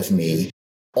part of me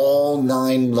all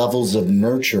 9 levels of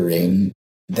nurturing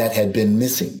that had been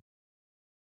missing.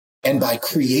 And by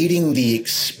creating the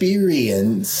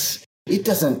experience, it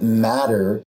doesn't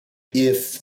matter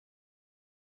if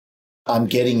I'm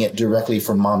getting it directly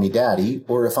from mommy, daddy,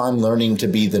 or if I'm learning to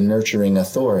be the nurturing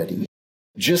authority.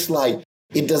 Just like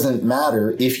it doesn't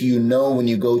matter if you know when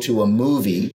you go to a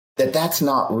movie that that's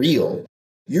not real.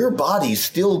 Your body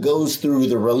still goes through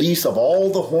the release of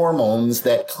all the hormones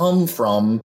that come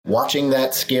from watching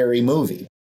that scary movie.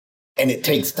 And it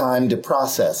takes time to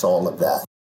process all of that.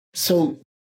 So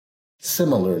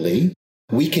similarly,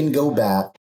 we can go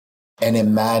back and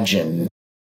imagine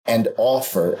and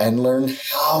offer and learn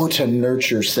how to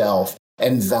nurture self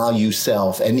and value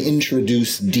self and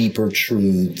introduce deeper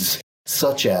truths,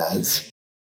 such as,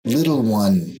 little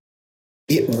one,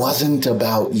 it wasn't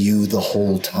about you the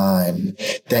whole time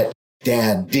that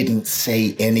dad didn't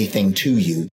say anything to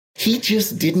you. He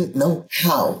just didn't know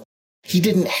how. He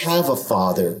didn't have a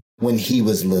father when he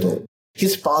was little.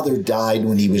 His father died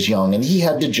when he was young, and he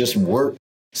had to just work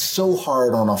so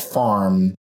hard on a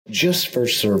farm just for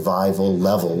survival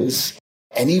levels.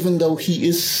 And even though he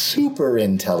is super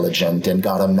intelligent and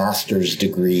got a master's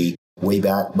degree way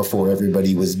back before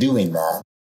everybody was doing that,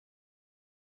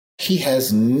 he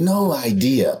has no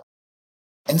idea.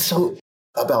 And so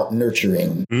about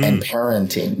nurturing and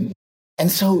parenting.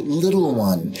 And so, little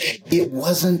one, it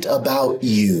wasn't about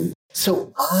you.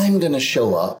 So I'm going to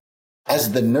show up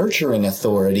as the nurturing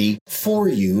authority for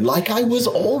you, like I was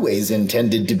always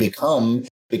intended to become,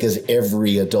 because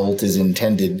every adult is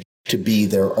intended to be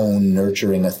their own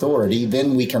nurturing authority.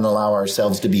 Then we can allow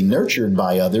ourselves to be nurtured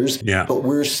by others, but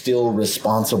we're still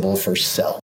responsible for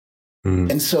self.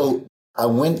 And so I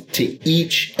went to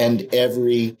each and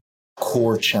every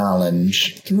core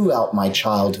challenge throughout my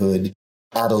childhood,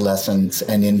 adolescence,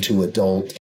 and into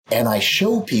adult. And I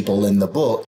show people in the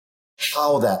book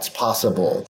how that's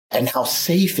possible and how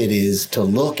safe it is to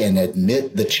look and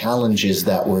admit the challenges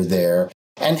that were there,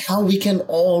 and how we can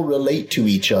all relate to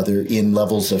each other in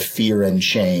levels of fear and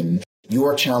shame.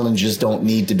 Your challenges don't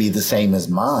need to be the same as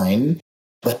mine,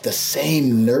 but the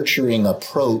same nurturing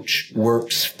approach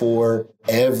works for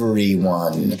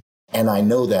everyone. And I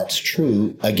know that's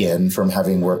true, again, from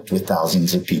having worked with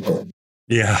thousands of people.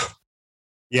 Yeah.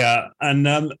 Yeah. And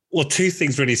well, two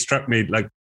things really struck me, like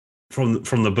from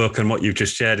the book and what you've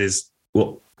just shared is,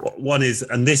 well, one is,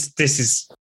 and this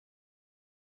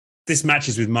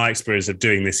matches with my experience of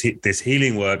doing this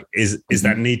healing work, is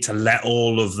that need to let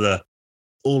all of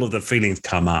the feelings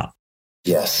come up.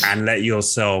 Yes. And let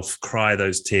yourself cry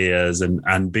those tears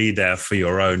and be there for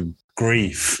your own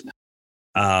grief.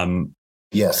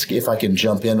 Yes, if I can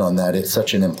jump in on that, it's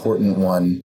such an important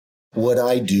one. What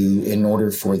I do in order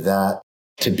for that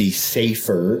to be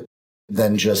safer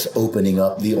than just opening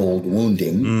up the old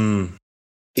wounding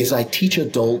is I teach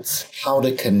adults how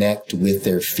to connect with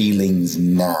their feelings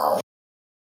now.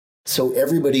 So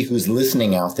everybody who's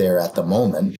listening out there at the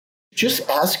moment, just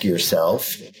ask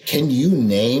yourself, can you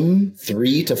name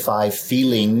 3 to 5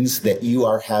 feelings that you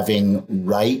are having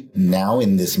right now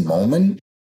in this moment?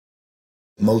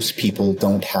 Most people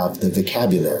don't have the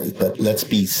vocabulary, but let's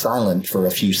be silent for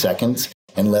a few seconds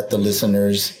and let the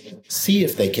listeners see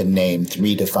if they can name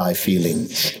 3 to 5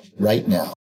 feelings right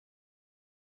now.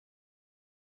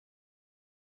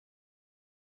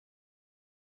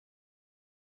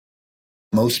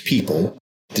 Most people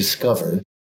discover,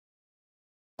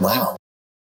 wow,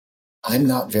 I'm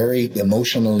not very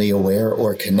emotionally aware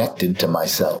or connected to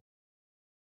myself.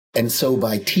 And so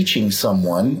by teaching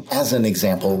someone, as an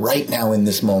example, right now in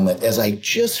this moment, as I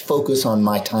just focus on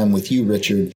my time with you,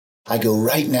 Richard, I go,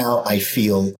 right now I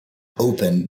feel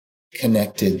open,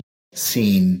 connected,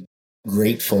 seen,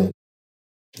 grateful,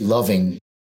 loving,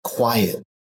 quiet,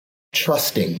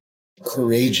 trusting,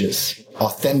 courageous,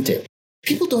 authentic.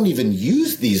 People don't even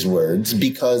use these words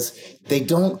because they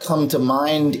don't come to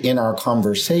mind in our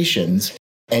conversations.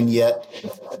 And yet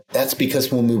that's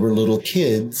because when we were little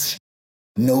kids,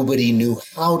 nobody knew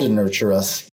how to nurture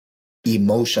us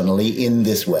emotionally in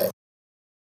this way.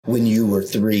 When you were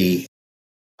 3,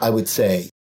 I would say,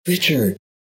 Richard,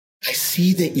 I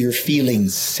see that you're feeling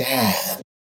sad.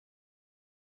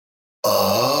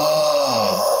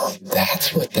 Oh,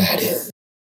 that's what that is.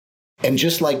 And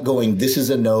just like going, this is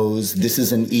a nose, this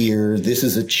is an ear, this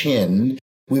is a chin,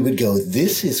 we would go,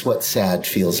 this is what sad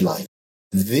feels like.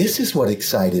 This is what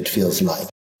excited feels like.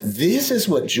 This is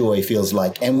what joy feels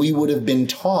like. And we would have been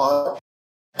taught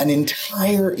an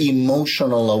entire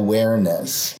emotional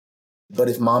awareness. But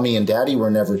if mommy and daddy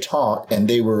were never taught and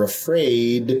they were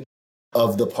afraid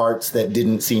of the parts that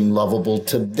didn't seem lovable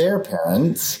to their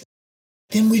parents,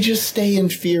 then we just stay in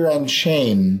fear and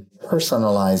shame,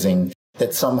 personalizing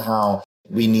that somehow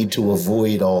we need to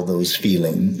avoid all those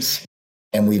feelings.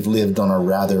 And we've lived on a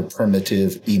rather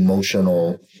primitive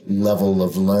emotional level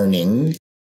of learning,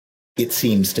 it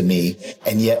seems to me.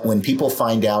 And yet when people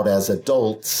find out as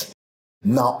adults,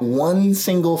 not one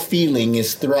single feeling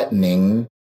is threatening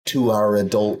to our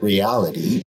adult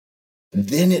reality,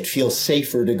 then it feels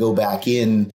safer to go back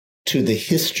in to the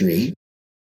history.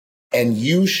 And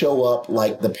you show up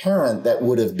like the parent that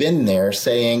would have been there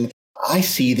saying, I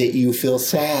see that you feel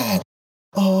sad.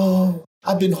 Oh,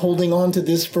 I've been holding on to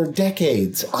this for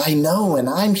decades. I know, and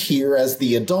I'm here as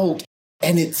the adult,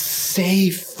 and it's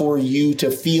safe for you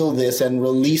to feel this and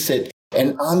release it.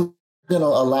 And I'm going to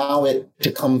allow it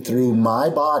to come through my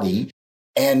body,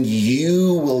 and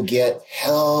you will get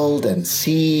held and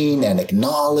seen and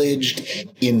acknowledged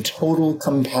in total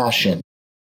compassion.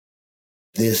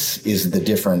 This is the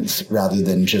difference, rather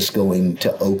than just going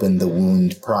to open the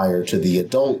wound prior to the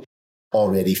adult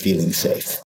already feeling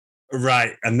safe.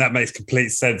 Right. And that makes complete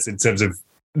sense in terms of,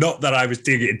 not that I was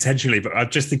doing it intentionally, but I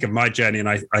just think of my journey. And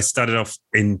I started off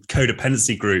in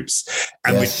codependency groups,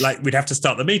 and yes, we'd have to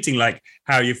start the meeting like,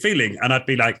 how are you feeling? And I'd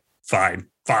be like, fine.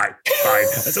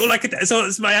 That's all I could. So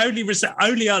it's my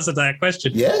only answer to that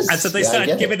question. Yes. And so they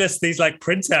started giving us these like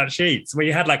printout sheets where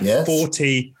you had like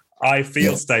 40 I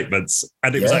feel statements,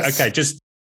 and it was like, okay, just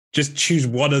choose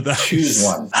one of those. Choose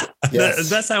one. Yes.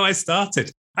 That's how I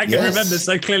started. I can remember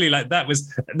so clearly, like that was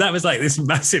like this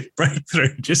massive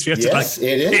breakthrough. Just you have to like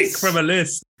pick from a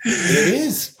list. It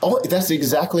is. Oh, that's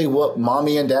exactly what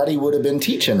mommy and daddy would have been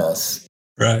teaching us.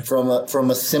 Right. From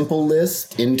a simple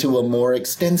list into a more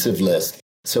extensive list.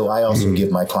 So I also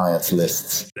give my clients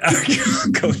lists.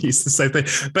 Cool, used the same thing.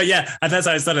 But yeah, and that's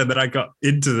how I started. That I got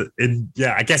into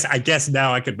I guess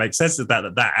now I could make sense of that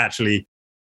actually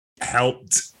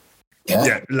helped.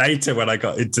 Yeah. Later when I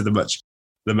got into the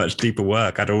much deeper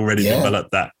work, I'd already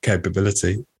developed that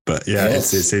capability. But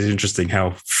it's interesting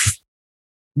how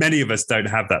many of us don't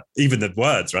have that, even the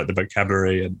words, right? The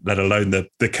vocabulary, and let alone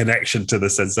the connection to the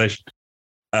sensation.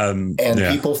 And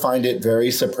people find it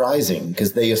very surprising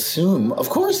because they assume, of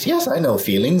course, yes, I know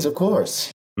feelings, of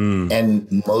course.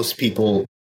 And most people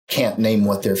can't name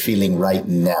what they're feeling right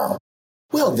now.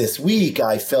 Well, this week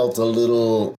I felt a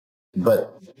little,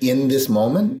 but in this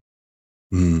moment,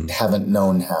 haven't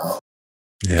known how.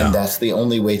 Yeah. And that's the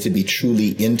only way to be truly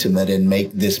intimate and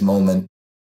make this moment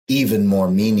even more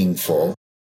meaningful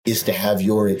is to have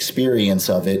your experience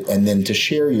of it and then to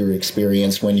share your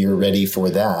experience when you're ready for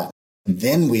that.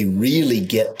 Then we really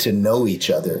get to know each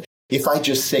other. If I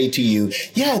just say to you,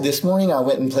 yeah, this morning I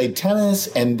went and played tennis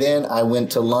and then I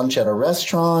went to lunch at a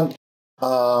restaurant,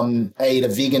 I ate a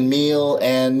vegan meal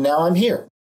and now I'm here.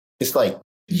 It's like,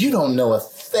 you don't know a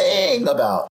thing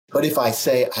about. But if I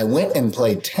say I went and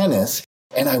played tennis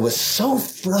and I was so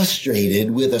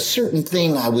frustrated with a certain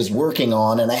thing I was working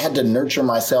on and I had to nurture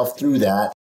myself through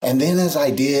that. And then as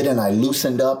I did and I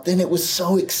loosened up, then it was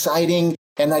so exciting.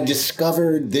 And I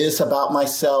discovered this about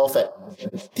myself.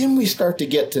 Then we start to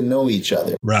get to know each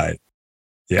other. Right.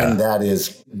 Yeah. And that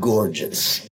is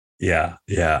gorgeous. Yeah.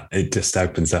 Yeah. It just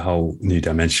opens a whole new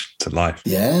dimension to life.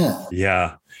 Yeah.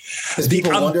 Yeah. Because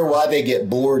people wonder why they get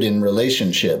bored in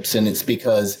relationships. And it's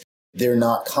because they're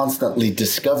not constantly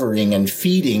discovering and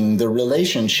feeding the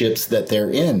relationships that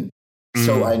they're in.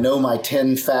 So I know my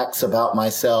 10 facts about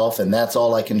myself and that's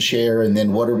all I can share. And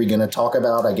then what are we going to talk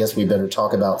about? I guess we better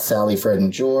talk about Sally, Fred,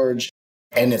 and George.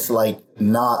 And it's like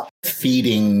not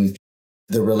feeding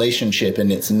the relationship and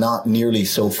it's not nearly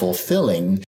so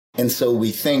fulfilling. And so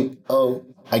we think, oh,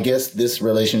 I guess this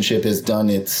relationship has done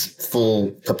its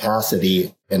full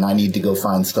capacity and I need to go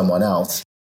find someone else.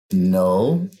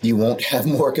 No, you won't have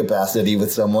more capacity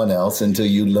with someone else until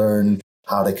you learn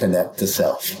how to connect to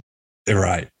self.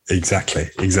 Right. Exactly.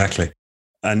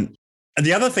 And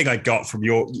the other thing I got from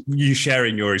you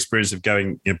sharing your experience of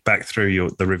going back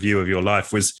through the review of your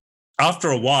life was after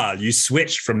a while, you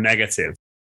switched from negative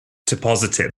to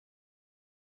positive,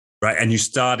 right? And you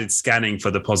started scanning for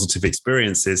the positive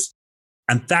experiences.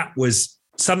 And that was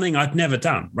something I've never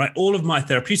done, right? All of my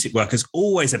therapeutic work has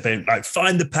always been like,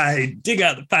 find the pain, dig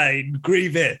out the pain,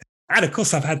 grieve it. And of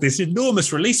course, I've had this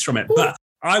enormous release from it, but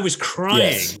I was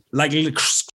crying, like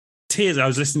tears. I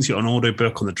was listening to it on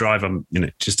audiobook on the drive. I'm,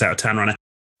 just out of town right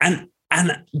now.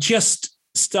 And just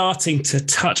starting to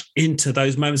touch into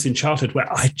those moments in childhood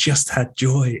where I just had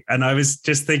joy. And I was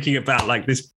just thinking about like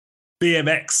this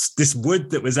BMX, this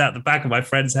wood that was out the back of my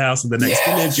friend's house in the next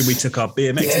village. And we took our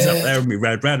BMXs up there and we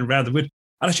rode round and round the wood.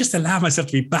 And I just allowed myself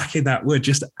to be back in that wood,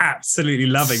 just absolutely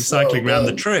loving cycling around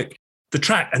the track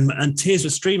and tears were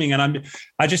streaming. And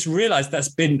I just realized that's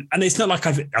been, and it's not like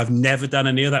I've never done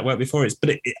any of that work before.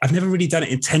 I've never really done it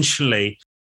intentionally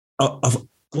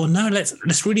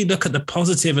let's really look at the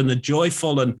positive and the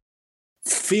joyful and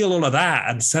feel all of that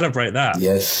and celebrate that.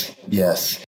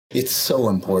 Yes. It's so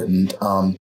important.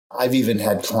 I've even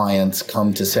had clients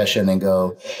come to session and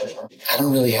go, I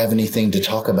don't really have anything to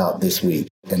talk about this week.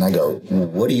 And I go,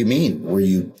 what do you mean? Were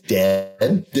you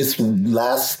dead this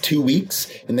last 2 weeks?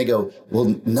 And they go,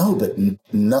 well, no, but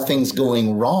nothing's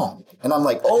going wrong. And I'm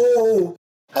like, oh,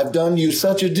 I've done you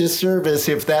such a disservice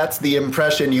if that's the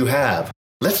impression you have.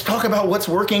 Let's talk about what's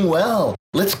working well.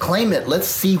 Let's claim it. Let's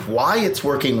see why it's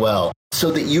working well so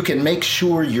that you can make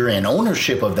sure you're in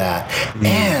ownership of that.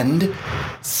 And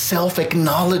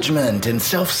self-acknowledgement and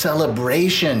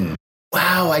self-celebration.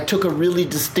 Wow, I took a really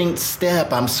distinct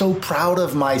step. I'm so proud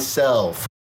of myself.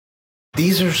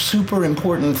 These are super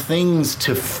important things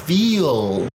to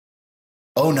feel.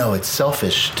 Oh no, it's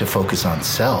selfish to focus on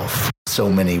self, so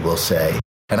many will say.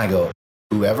 And I go,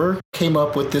 whoever came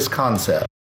up with this concept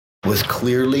was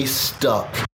clearly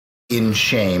stuck in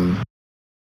shame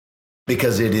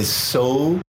because it is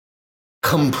so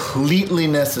completely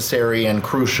necessary and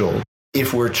crucial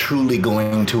if we're truly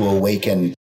going to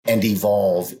awaken and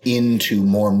evolve into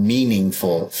more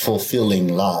meaningful, fulfilling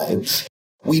lives.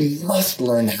 We must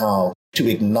learn how to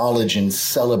acknowledge and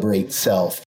celebrate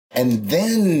self. And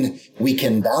then we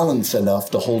can balance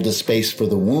enough to hold a space for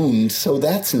the wound so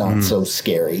that's not so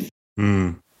scary.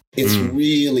 It's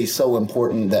really so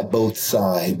important that both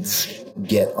sides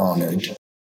get honored.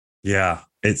 Yeah,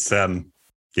 it's that's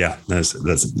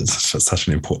such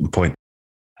an important point.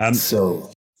 And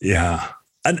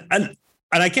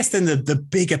I guess then the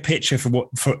bigger picture for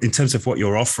in terms of what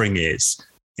your offering is,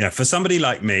 for somebody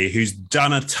like me who's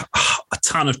done a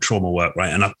ton of trauma work,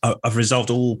 right, and I've resolved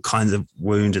all kinds of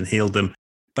wounds and healed them,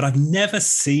 but I've never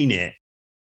seen it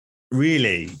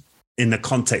really in the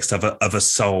context of a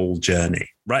soul journey,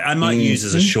 right? I might use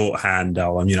as a shorthand,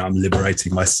 I'm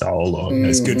liberating my soul, or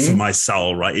it's good for my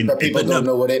soul, right? But people don't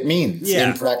know what it means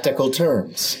in practical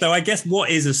terms. So I guess what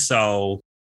is a soul?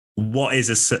 what is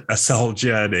a soul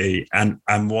journey, and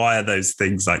why are those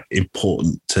things like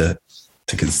important to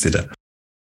consider?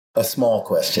 A small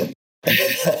question.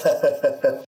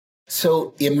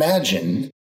 So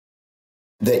imagine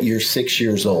that you're 6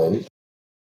 years old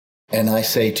and I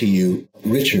say to you,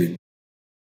 Richard,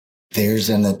 there's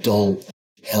an adult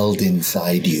held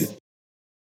inside you.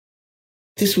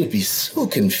 This would be so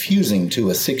confusing to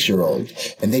a 6-year-old.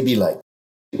 And they'd be like,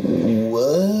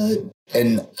 what?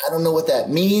 And I don't know what that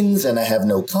means. And I have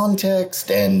no context.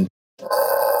 And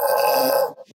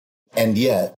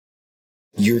yet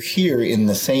you're here in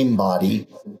the same body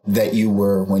that you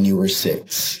were when you were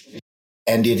 6.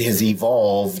 And it has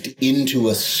evolved into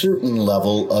a certain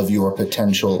level of your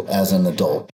potential as an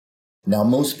adult. Now,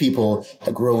 most people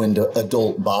grow into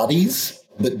adult bodies,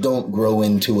 but don't grow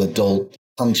into adult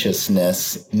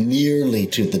consciousness nearly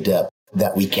to the depth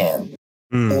that we can.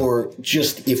 Or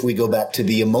just if we go back to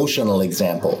the emotional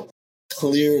example,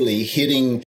 clearly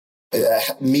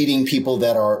meeting people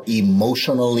that are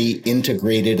emotionally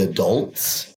integrated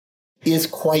adults is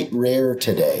quite rare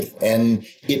today, and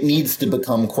it needs to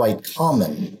become quite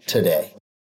common today.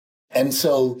 And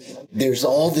so there's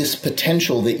all this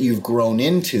potential that you've grown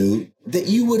into that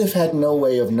you would have had no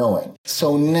way of knowing.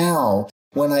 So now,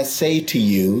 when I say to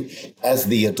you as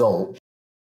the adult,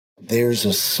 there's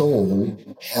a soul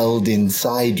held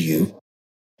inside you,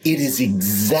 it is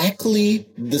exactly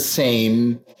the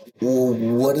same. Well,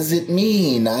 what does it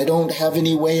mean? I don't have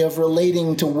any way of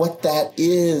relating to what that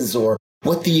is, or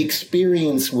what the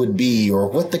experience would be, or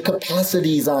what the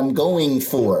capacities I'm going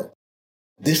for.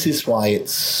 This is why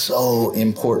it's so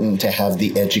important to have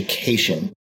the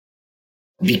education,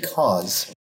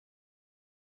 because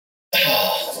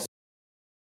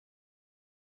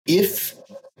if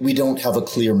we don't have a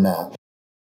clear map,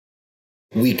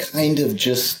 we kind of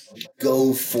just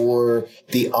go for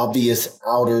the obvious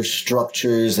outer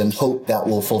structures and hope that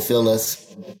will fulfill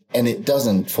us, and it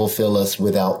doesn't fulfill us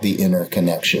without the inner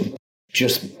connection.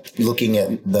 Just looking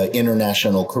at the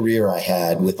international career I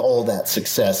had with all that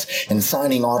success and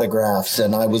signing autographs,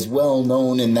 and I was well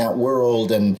known in that world,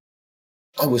 and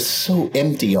I was so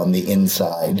empty on the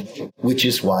inside, which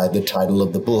is why the title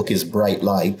of the book is Bright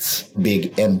Lights,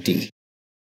 Big Empty.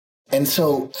 And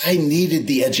so I needed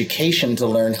the education to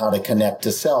learn how to connect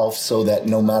to self so that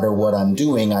no matter what I'm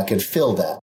doing, I could fill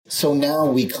that. So now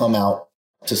we come out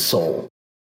to soul.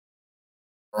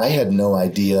 I had no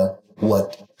idea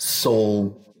what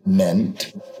soul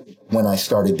meant when I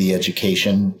started the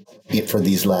education for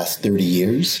these last 30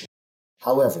 years.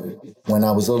 However, when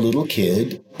I was a little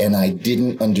kid and I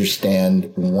didn't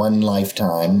understand one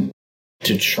lifetime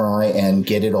to try and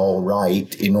get it all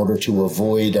right in order to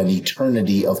avoid an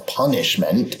eternity of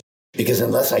punishment, because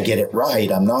unless I get it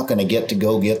right, I'm not going to get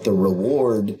the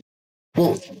reward.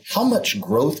 Well, how much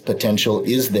growth potential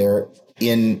is there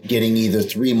in getting either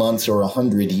 3 months or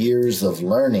 100 years of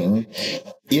learning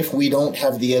if we don't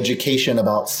have the education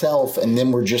about self, and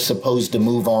then we're just supposed to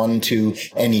move on to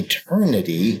an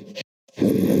eternity?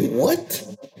 What?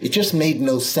 It just made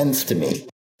no sense to me.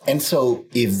 And so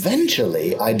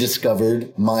eventually I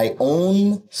discovered my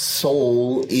own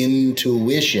soul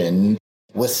intuition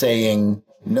was saying,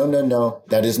 no,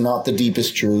 that is not the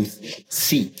deepest truth.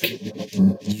 Seek.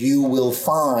 You will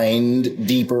find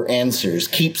deeper answers.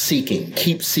 Keep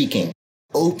seeking.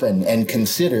 Open and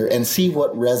consider and see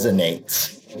what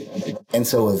resonates. And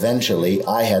so eventually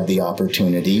I had the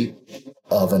opportunity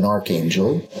of an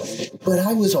archangel, but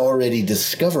I was already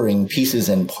discovering pieces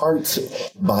and parts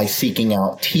by seeking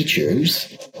out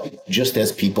teachers, just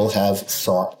as people have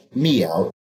sought me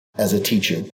out as a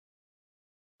teacher.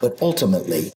 But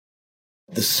ultimately,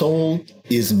 the soul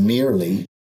is merely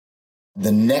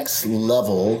the next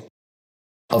level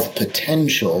of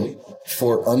potential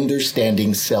for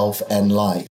understanding self and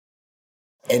life.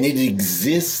 And it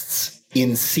exists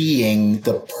in seeing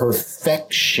the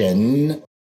perfection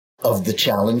of the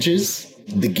challenges,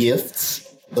 the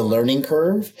gifts, the learning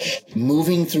curve,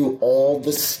 moving through all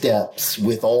the steps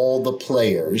with all the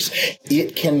players.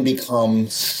 It can become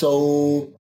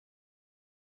so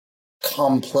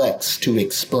complex to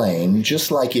explain, just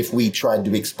like if we tried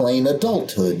to explain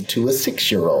adulthood to a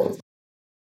 6-year-old.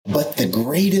 But the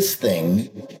greatest thing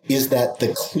is that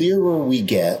the clearer we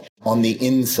get on the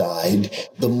inside,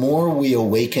 the more we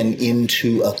awaken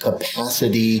into a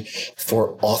capacity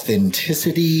for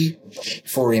authenticity,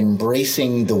 for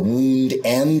embracing the wound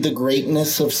and the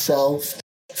greatness of self,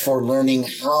 for learning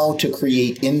how to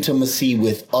create intimacy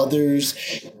with others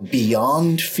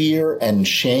beyond fear and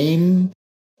shame,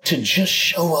 to just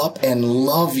show up and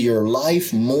love your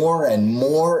life more and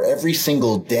more every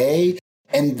single day.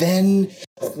 And then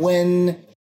when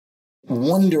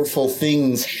wonderful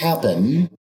things happen,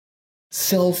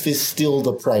 self is still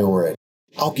the priority.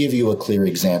 I'll give you a clear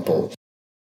example.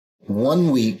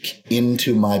 1 week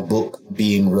into my book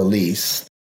being released,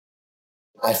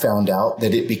 I found out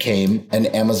that it became an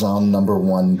Amazon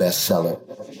 #1 bestseller.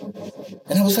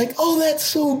 And I was like, oh, that's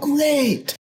so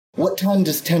great. What time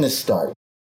does tennis start?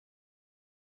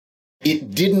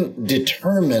 It didn't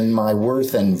determine my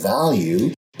worth and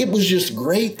value. It was just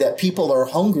great that people are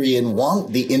hungry and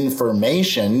want the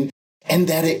information, and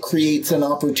that it creates an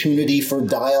opportunity for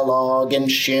dialogue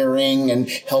and sharing and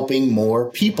helping more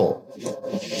people.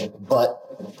 But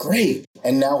great.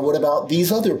 And now what about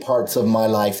these other parts of my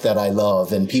life that I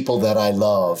love and people that I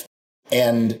love?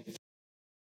 And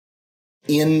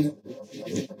in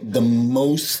the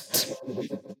most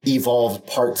evolved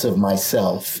parts of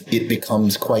myself, it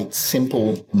becomes quite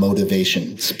simple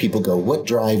motivations. People go, what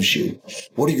drives you?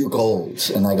 What are your goals?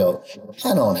 And I go,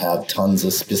 I don't have tons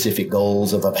of specific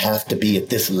goals of I have to be at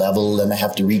this level and I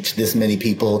have to reach this many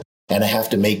people and I have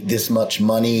to make this much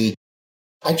money.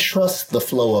 I trust the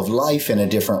flow of life in a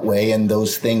different way, and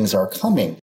those things are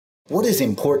coming. What is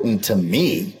important to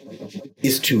me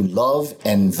is to love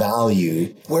and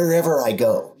value wherever I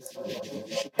go.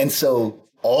 And so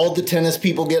all the tennis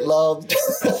people get loved.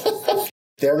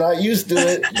 They're not used to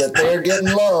it, but they're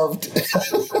getting loved.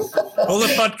 All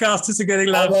the podcasters are getting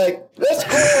loved. I'm like, let's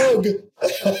hug.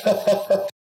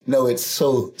 No, it's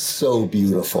so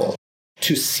beautiful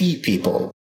to see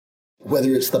people,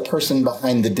 whether it's the person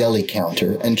behind the deli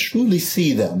counter, and truly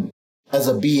see them as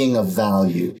a being of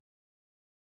value,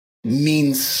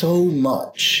 means so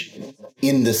much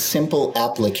in the simple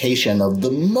application of the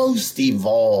most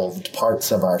evolved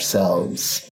parts of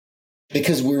ourselves.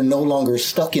 Because we're no longer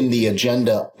stuck in the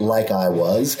agenda like I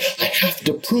was. I have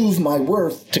to prove my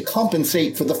worth to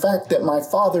compensate for the fact that my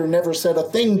father never said a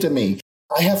thing to me.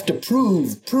 I have to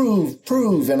prove.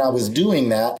 And I was doing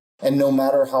that. And no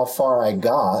matter how far I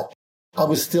got, I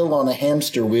was still on a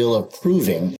hamster wheel of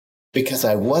proving, because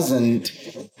I wasn't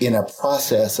in a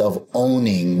process of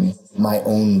owning my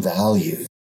own value.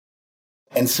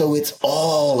 And so it's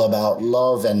all about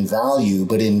love and value,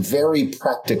 but in very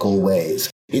practical ways.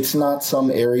 It's not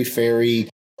some airy-fairy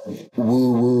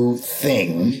woo-woo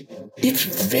thing. It's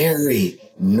very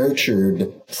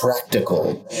nurtured,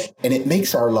 practical, and it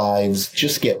makes our lives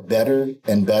just get better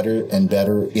and better and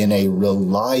better in a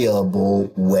reliable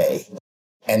way.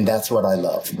 And that's what I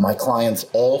love. My clients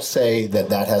all say that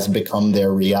that has become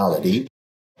their reality.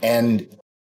 And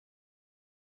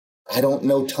I don't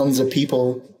know tons of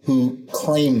people who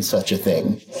claim such a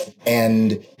thing.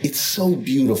 And it's so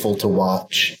beautiful to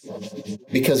watch,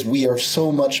 because we are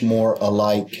so much more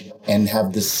alike and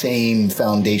have the same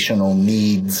foundational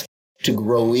needs to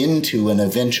grow into an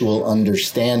eventual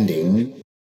understanding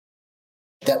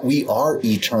that we are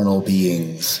eternal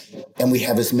beings. And we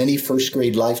have as many first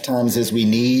grade lifetimes as we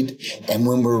need. And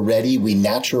when we're ready, we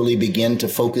naturally begin to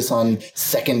focus on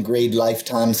second grade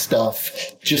lifetime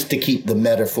stuff, just to keep the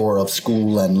metaphor of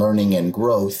school and learning and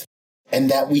growth. And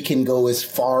that we can go as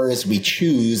far as we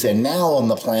choose. And now on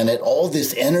the planet, all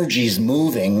this energy is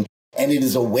moving and it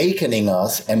is awakening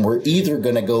us. And we're either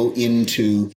going to go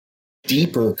into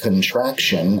deeper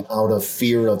contraction out of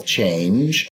fear of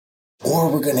change,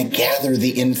 or we're going to gather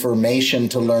the information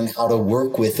to learn how to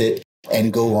work with it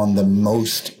and go on the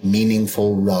most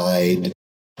meaningful ride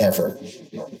ever.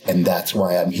 And that's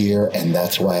why I'm here, and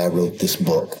that's why I wrote this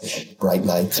book, Bright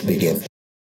Lights Begin.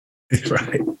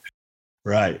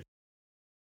 Right.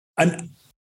 And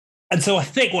so I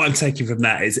think what I'm taking from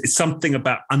that is it's something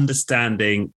about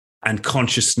understanding and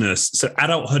consciousness. So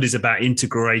adulthood is about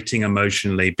integrating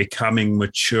emotionally, becoming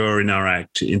mature in our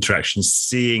interactions,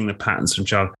 seeing the patterns from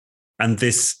childhood. And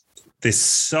this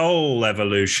soul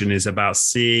evolution is about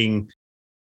seeing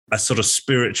a sort of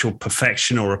spiritual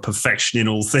perfection, or a perfection in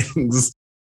all things.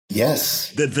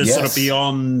 Yes. That's sort of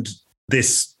beyond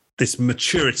this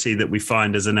maturity that we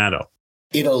find as an adult.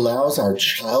 It allows our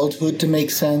childhood to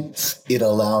make sense. It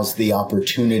allows the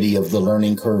opportunity of the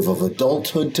learning curve of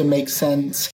adulthood to make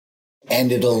sense.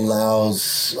 And it allows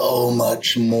so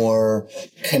much more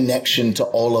connection to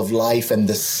all of life and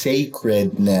the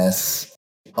sacredness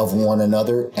of one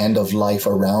another and of life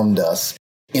around us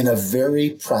in a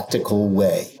very practical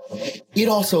way. It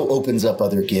also opens up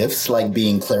other gifts like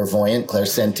being clairvoyant,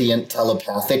 clairsentient,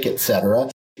 telepathic,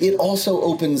 etc. It also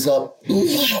opens up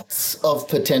lots of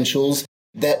potentials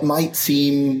that might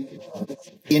seem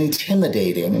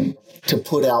intimidating to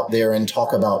put out there and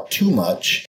talk about too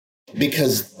much,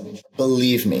 because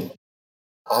believe me,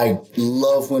 I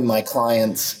love when my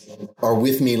clients are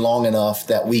with me long enough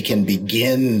that we can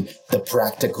begin the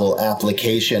practical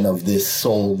application of this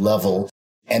soul level.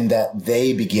 and that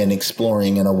they begin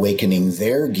exploring and awakening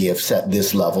their gifts at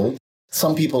this level.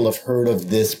 Some people have heard of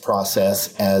this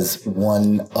process as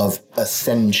one of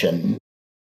ascension,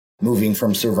 moving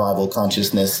from survival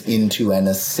consciousness into an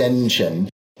ascension.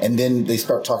 And then they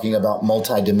start talking about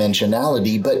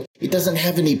multidimensionality, but it doesn't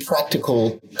have any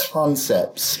practical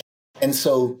concepts. And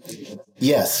so,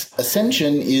 yes,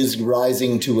 ascension is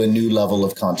rising to a new level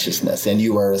of consciousness, and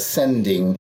you are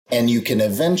ascending, and you can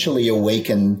eventually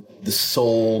awaken the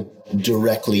soul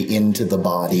directly into the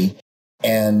body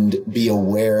and be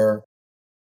aware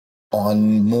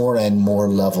on more and more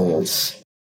levels,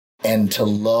 and to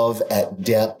love at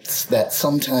depths that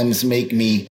sometimes make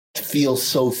me feel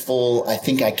so full, I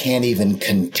think I can't even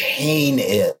contain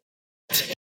it.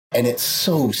 And it's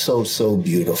so, so, so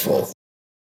beautiful.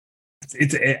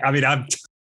 I'm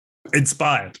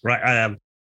inspired, right?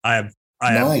 I'm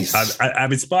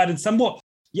inspired and somewhat,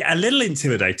 a little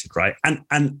intimidated, right? And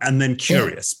then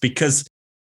curious because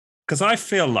I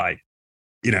feel like,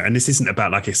 and this isn't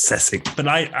about like assessing, but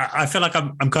I feel like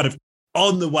I'm kind of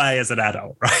on the way as an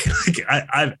adult, right?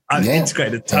 Like I've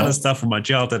integrated a ton of stuff from my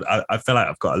childhood. I feel like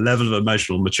I've got a level of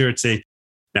emotional maturity.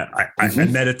 I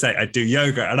meditate, I do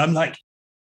yoga, and I'm like,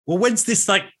 well, when's this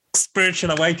like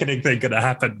spiritual awakening thing going to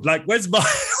happen? Like, when's my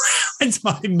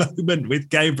moment with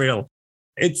Gabriel?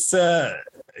 It's I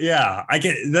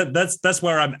get that. That's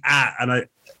where I'm at,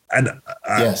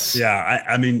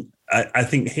 I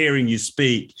think hearing you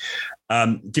speak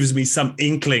gives me some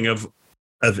inkling of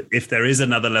if there is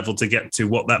another level to get to,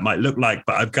 what that might look like.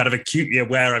 But I'm kind of acutely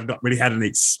aware I've not really had any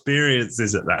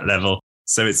experiences at that level,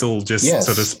 so it's all just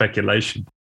sort of speculation.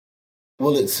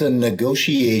 Well, it's a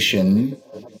negotiation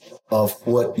of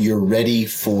what you're ready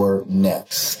for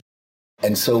next.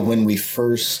 And so when we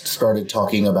first started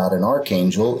talking about an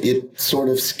archangel, it sort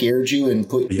of scared you and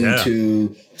put you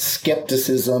into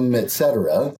skepticism,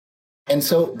 etc. And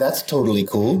so that's totally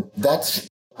cool.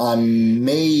 I'm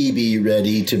maybe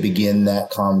ready to begin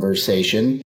that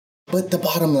conversation. But the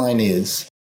bottom line is,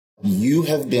 you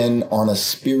have been on a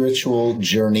spiritual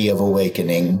journey of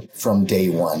awakening from day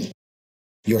one.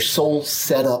 Your soul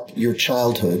set up your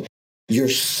childhood. Your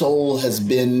soul has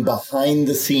been behind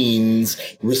the scenes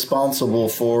responsible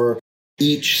for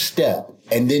each step.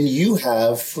 And then you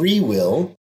have free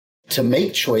will to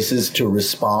make choices to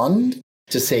respond,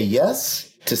 to say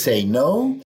yes, to say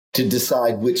no, to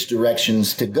decide which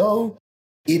directions to go.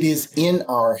 It is in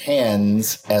our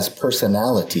hands as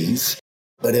personalities,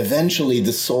 but eventually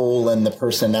the soul and the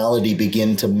personality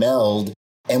begin to meld,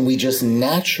 and we just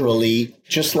naturally,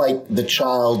 just like the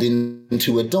child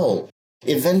into adult,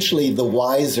 eventually the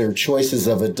wiser choices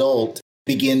of adult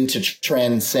begin to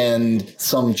transcend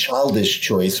some childish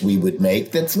choice we would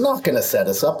make that's not going to set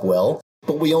us up well,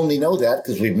 but we only know that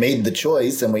because we've made the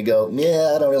choice and we go,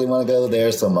 I don't really want to go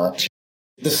there so much.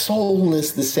 The soul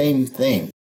is the same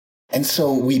thing. And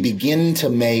so we begin to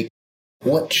make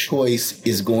what choice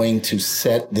is going to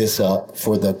set this up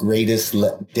for the greatest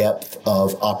depth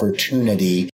of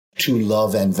opportunity to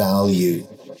love and value.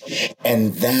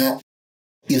 And that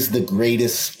is the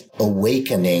greatest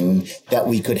awakening that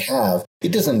we could have.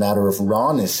 It doesn't matter if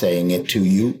Ron is saying it to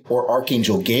you or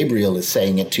Archangel Gabriel is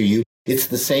saying it to you. It's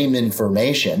the same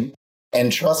information.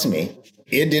 And trust me,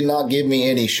 it did not give me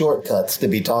any shortcuts to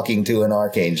be talking to an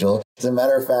archangel. As a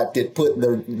matter of fact, it put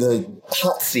the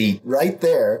hot seat right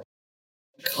there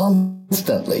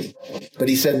constantly. But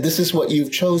he said, this is what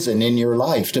you've chosen in your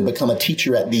life, to become a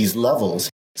teacher at these levels.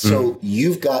 So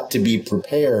you've got to be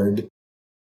prepared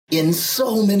in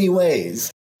so many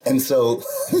ways. And so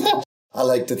I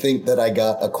like to think that I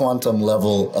got a quantum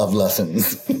level of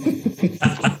lessons.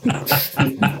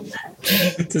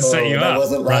 To set you up. I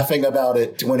wasn't laughing about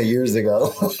it 20 years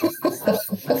ago.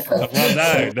 Well,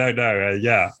 no.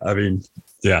 Yeah. I mean,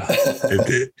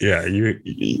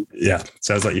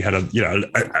 sounds like you had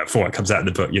for what comes out in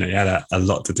the book, you had a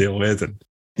lot to deal with. And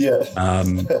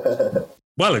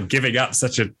and giving up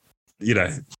such a,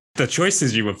 the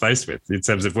choices you were faced with in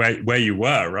terms of where you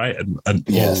were, right? And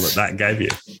all that gave you.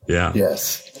 Yeah.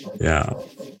 Yes. Yeah.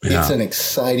 It's an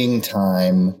exciting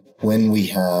time when we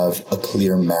have a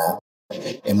clear map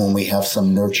and when we have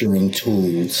some nurturing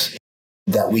tools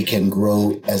that we can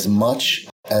grow as much,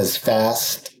 as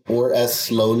fast, or as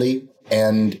slowly,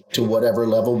 and to whatever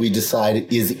level we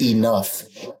decide is enough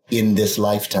in this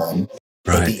lifetime.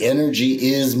 Right. But the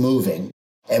energy is moving,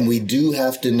 and we do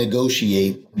have to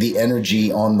negotiate the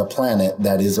energy on the planet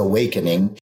that is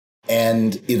awakening,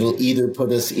 and it'll either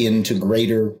put us into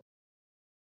greater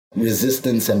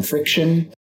resistance and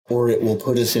friction, or it will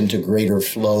put us into greater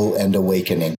flow and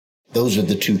awakening. Those are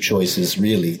the two choices,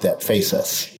 really, that face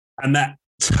us. And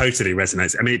totally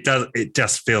resonates. I mean, it does. It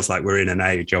just feels like we're in an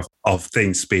age of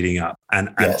things speeding up, and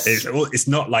Yes. it's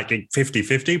not like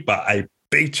 50-50, but a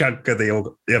big chunk of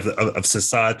of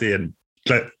society and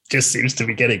just seems to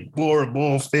be getting more and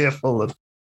more fearful.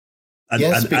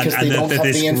 Yes, because they don't have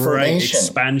the information. Great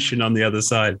expansion on the other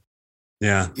side.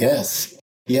 Yeah. Yes.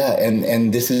 Yeah,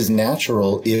 and this is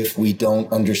natural if we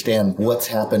don't understand what's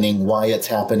happening, why it's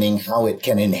happening, how it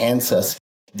can enhance us.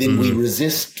 Then we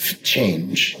resist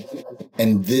change.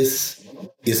 And this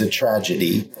is a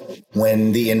tragedy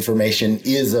when the information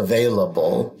is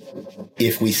available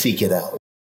if we seek it out.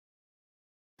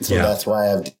 So that's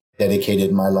why I've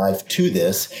dedicated my life to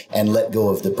this and let go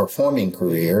of the performing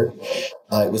career.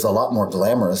 It was a lot more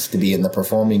glamorous to be in the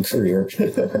performing career.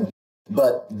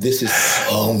 But this is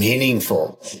so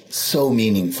meaningful, so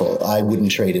meaningful. I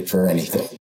wouldn't trade it for anything.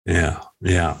 Yeah,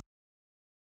 yeah.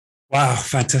 Wow,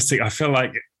 fantastic. I feel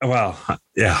like, yeah.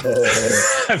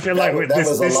 I feel like that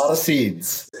was a lot of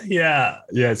seeds. Yeah,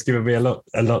 it's given me a lot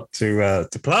to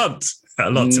plant, a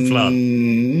lot to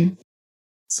plant.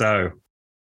 So,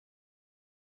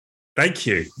 thank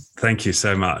you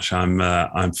so much.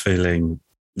 I'm feeling,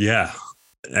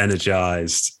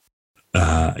 energized,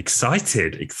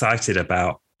 excited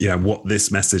about what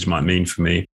this message might mean for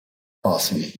me.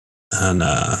 Awesome. And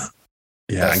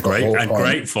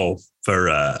grateful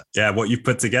for what you've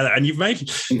put together, and you've made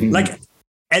like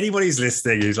anybody's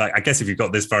listening who's like, I guess if you've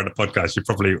got this far in the podcast, you're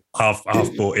probably half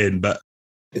bought in. But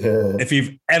if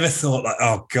you've ever thought like,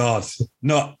 oh God,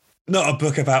 not a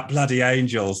book about bloody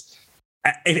angels,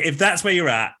 if that's where you're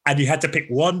at, and you had to pick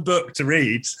one book to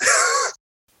read,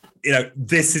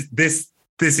 this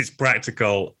is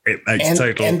practical. It makes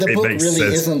total. And the book really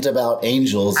sense. Isn't about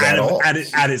angels at all. And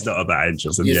it's not about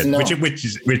angels in the end,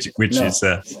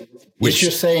 which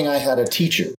you're saying I had a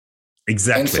teacher.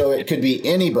 Exactly. And so it could be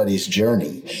anybody's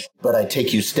journey, but I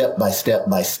take you step by step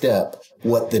by step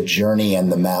what the journey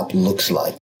and the map looks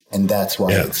like. And that's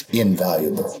why it's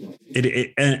invaluable. It is.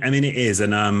 And and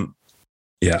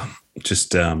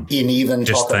even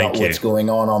talk about what's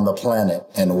going on the planet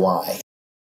and why.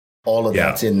 All of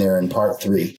that's in there in part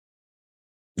 3.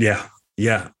 Yeah.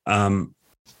 It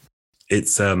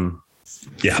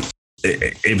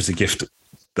was a gift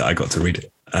that I got to read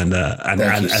it, and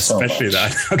especially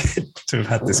that I get to have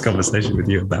had this conversation with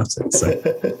you about it. So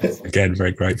again,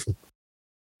 very grateful.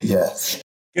 Yes.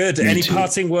 Good. Any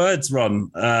parting words,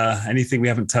 Ron? Anything we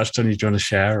haven't touched on you want to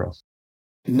share? Or?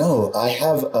 No, I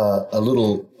have a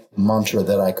little mantra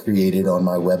that I created on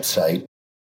my website.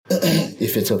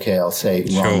 If it's okay, I'll say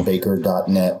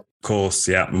ronbaker.net. Of course,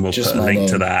 yeah. And we'll put a link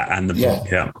to that and the book.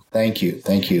 Yeah. Thank you.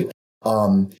 It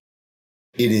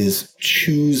is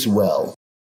choose well.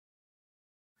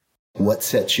 What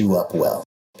sets you up well?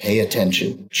 Pay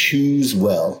attention. Choose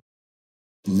well.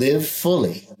 Live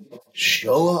fully.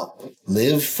 Show up.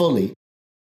 Live fully.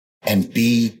 And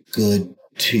be good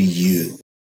to you.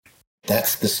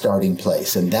 That's the starting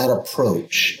place. And that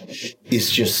approach is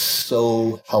just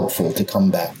so helpful to come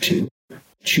back to.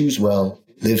 Choose well,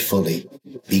 live fully,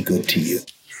 be good to you.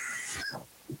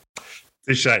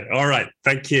 Touche. All right.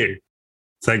 Thank you.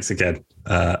 Thanks again.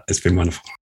 It's been wonderful.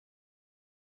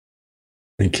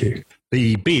 Thank you.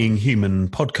 The Being Human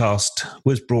podcast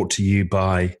was brought to you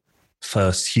by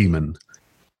First Human.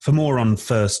 For more on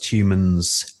First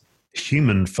Human's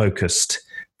human-focused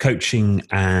coaching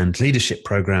and leadership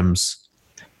programs,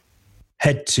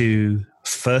 head to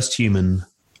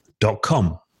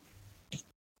firsthuman.com.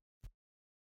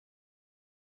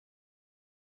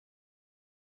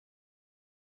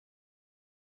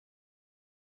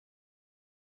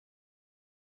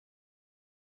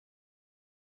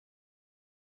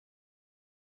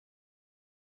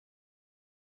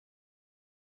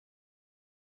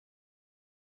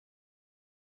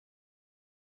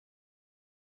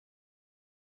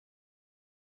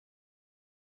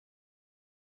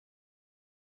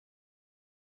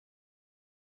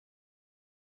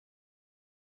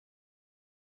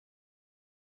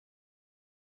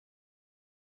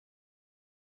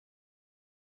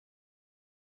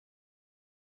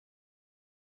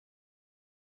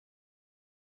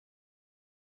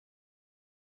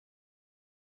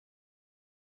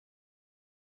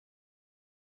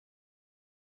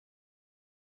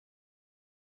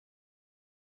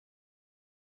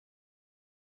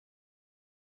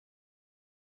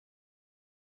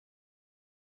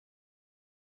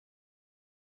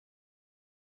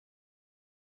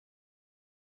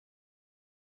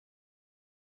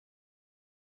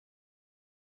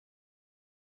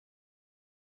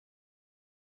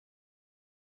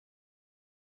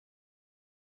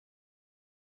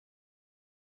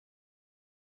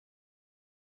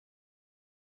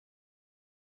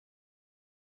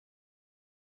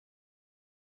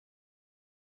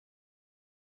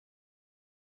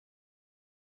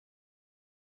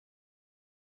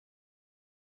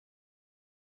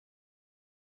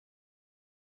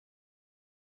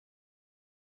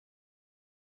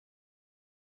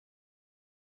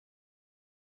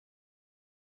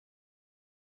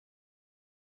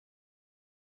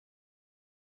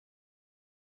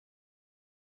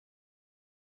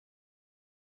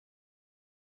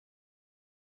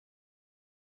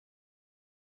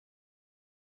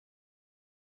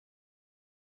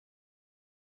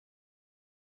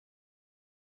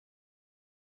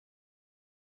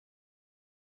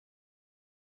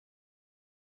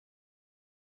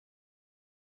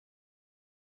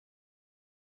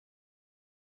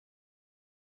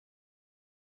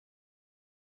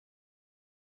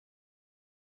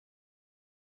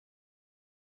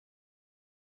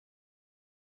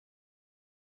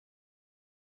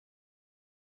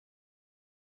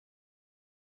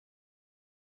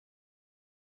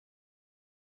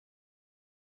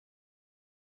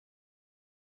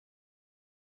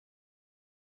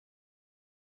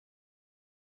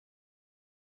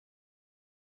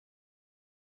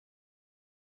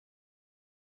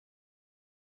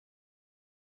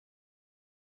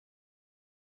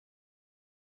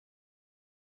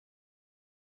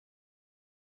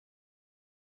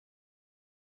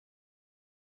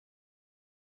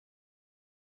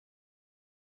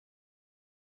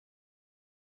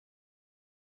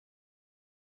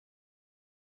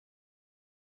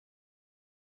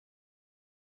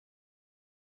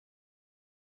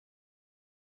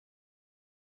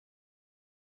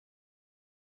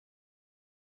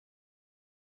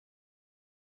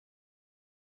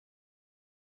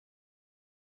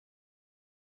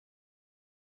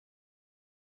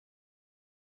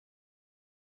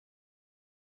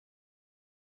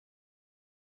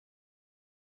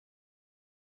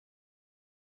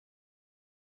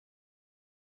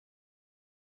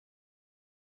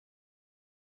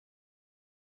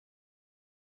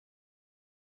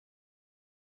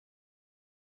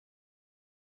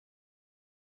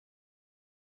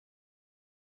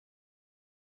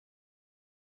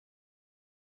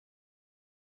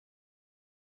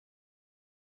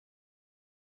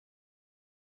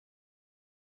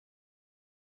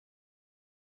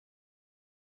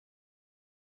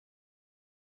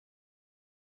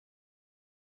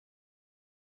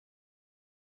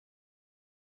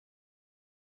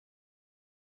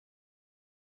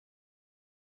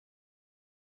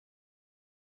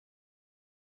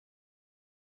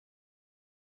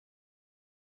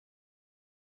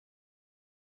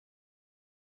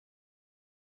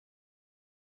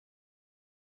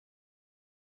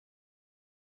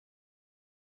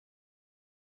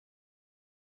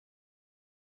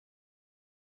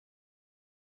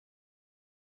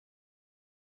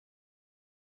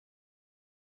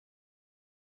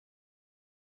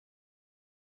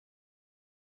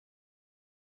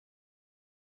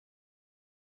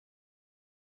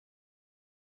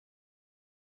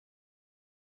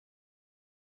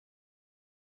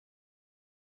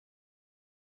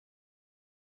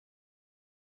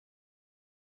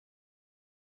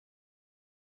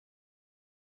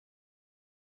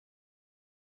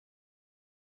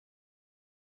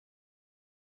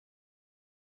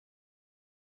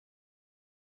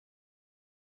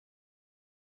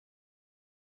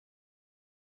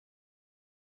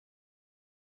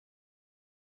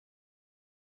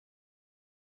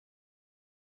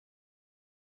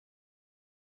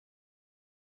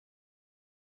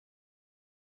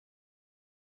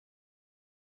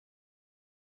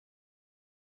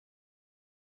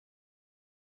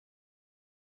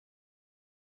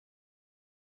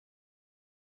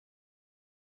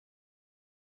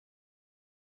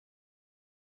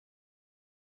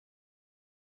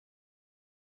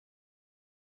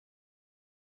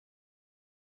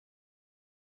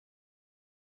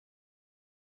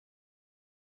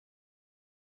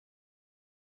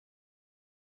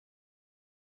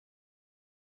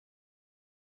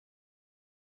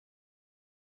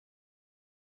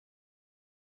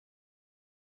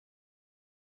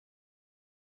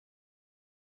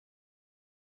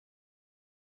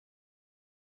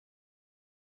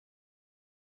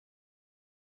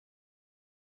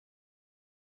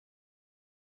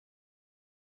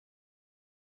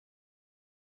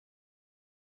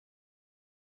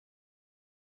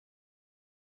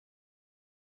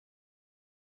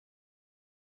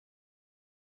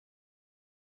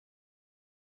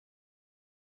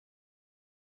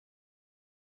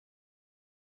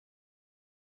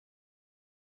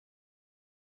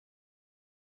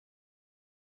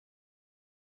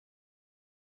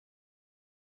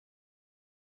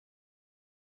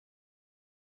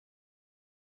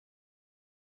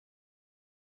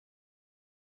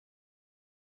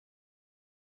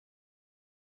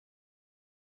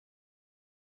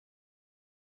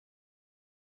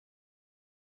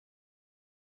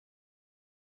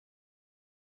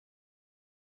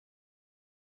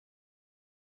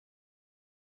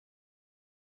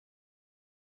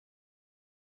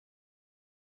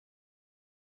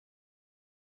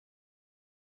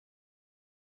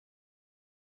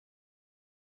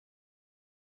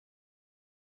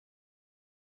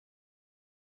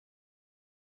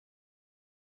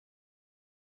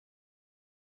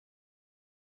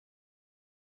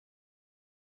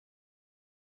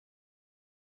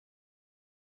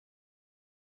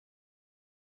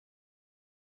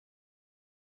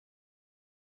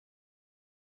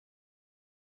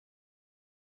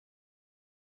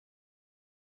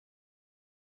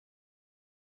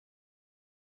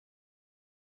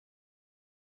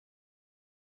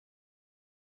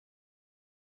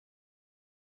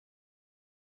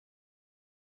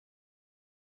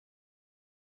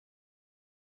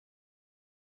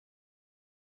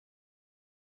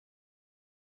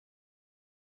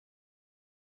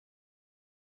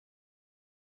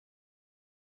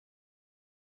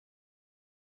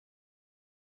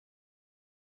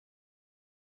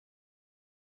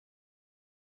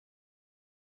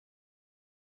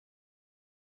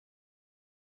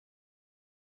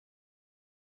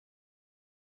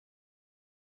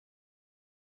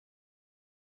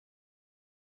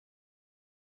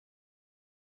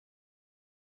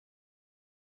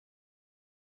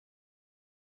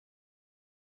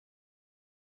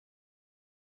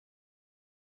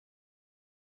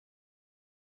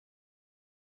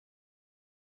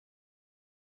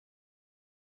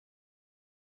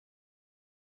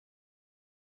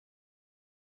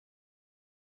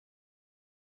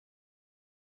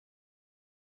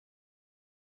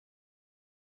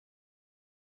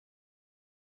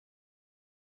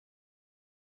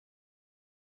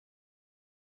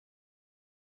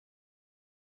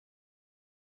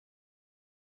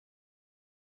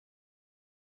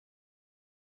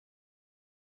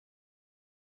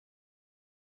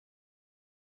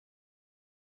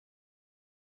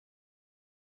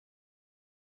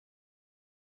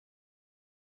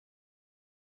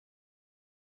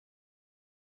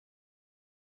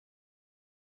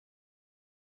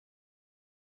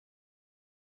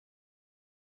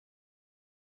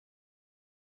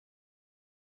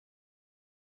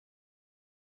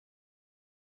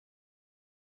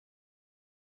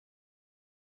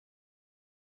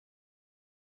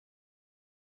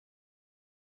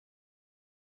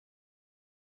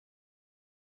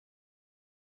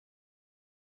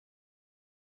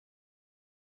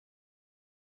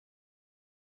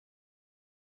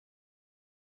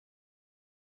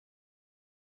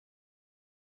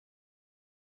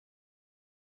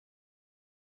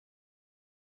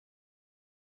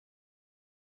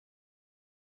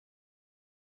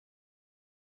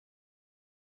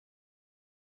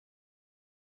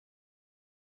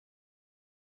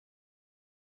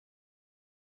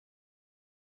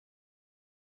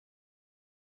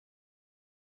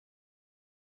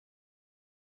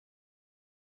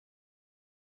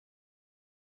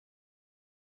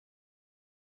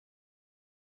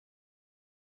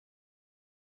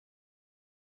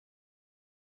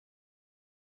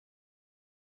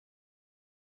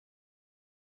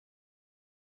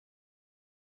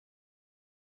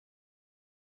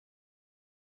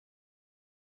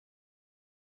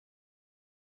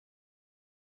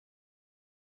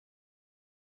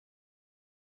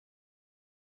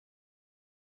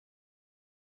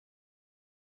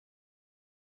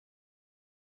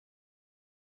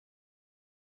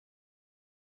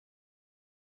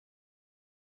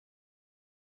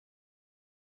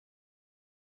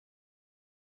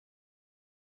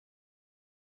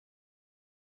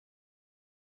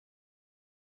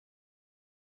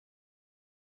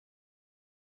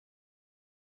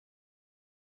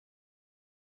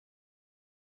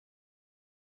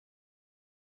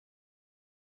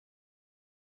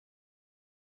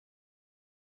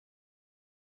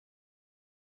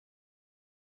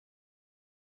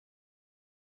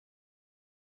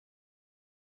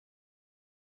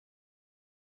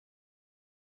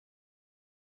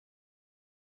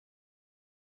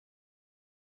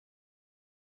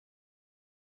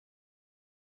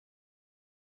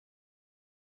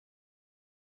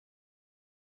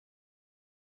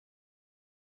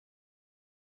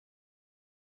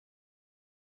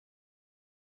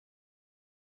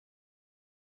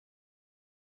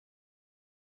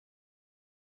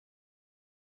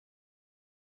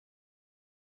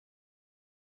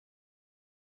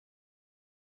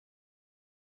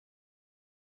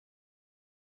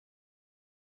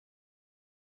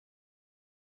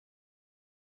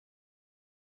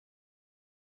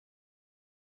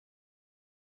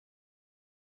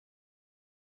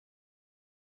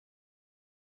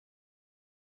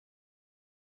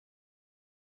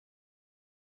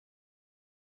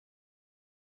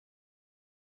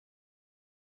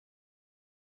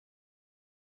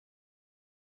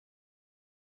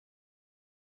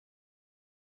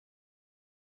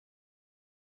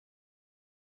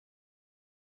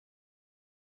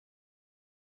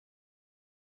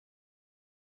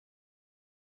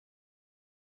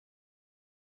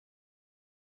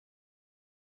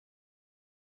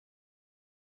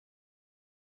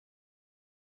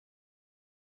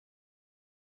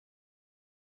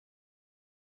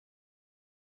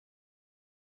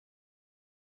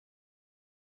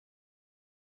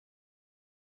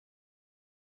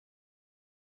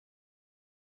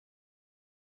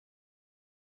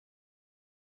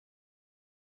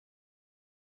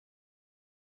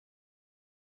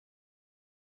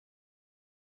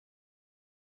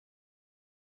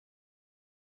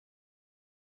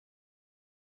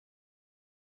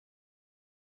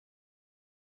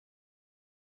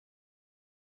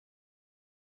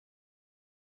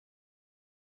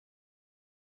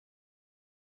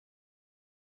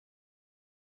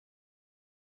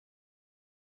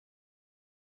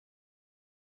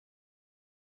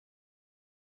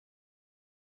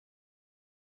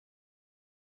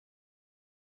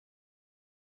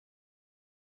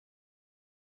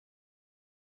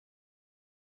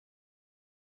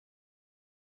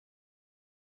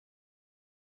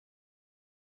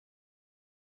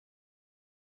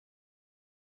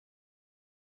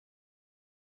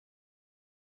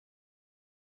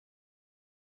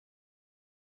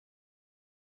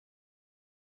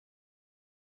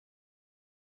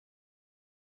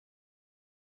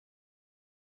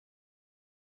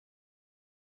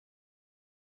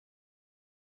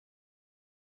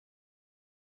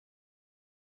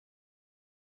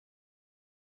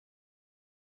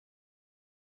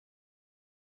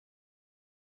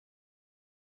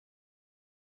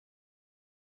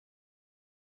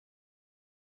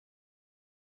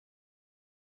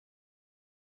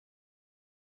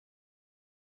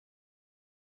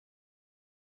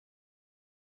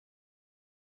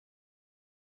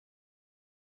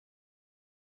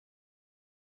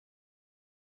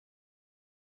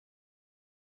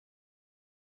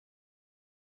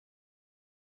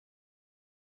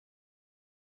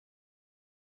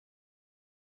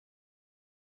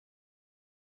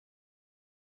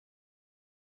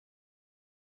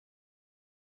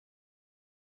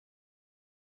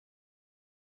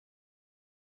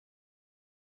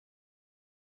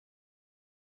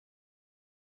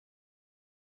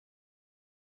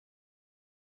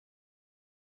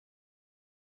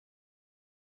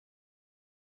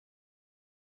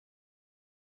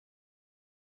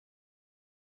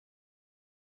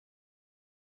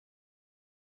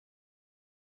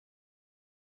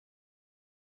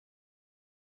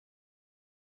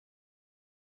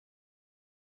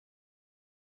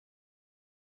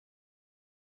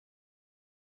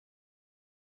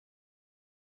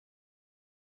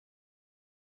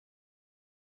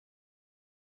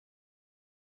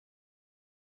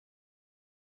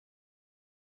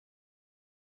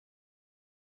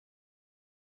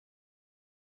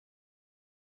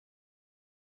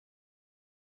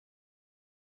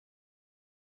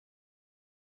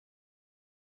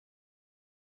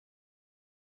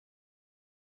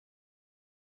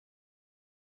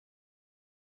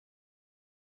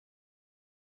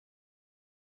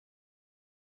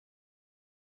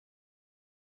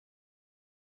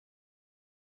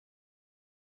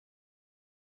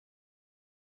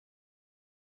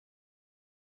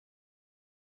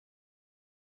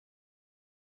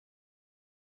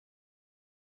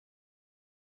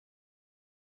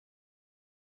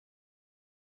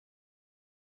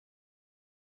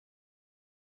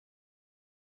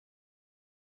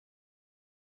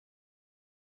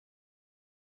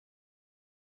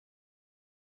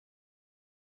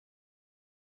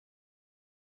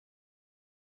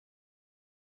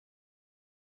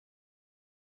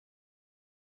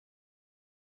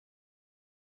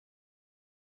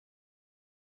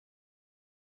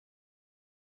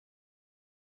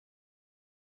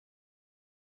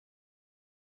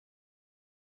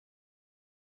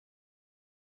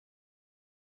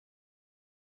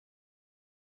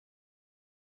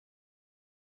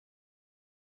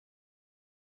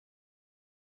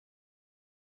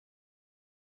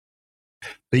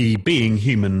 The Being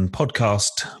Human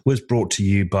podcast was brought to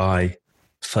you by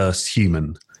First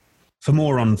Human. For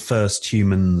more on First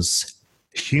Human's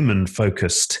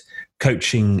human-focused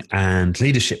coaching and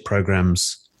leadership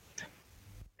programs,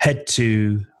 head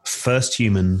to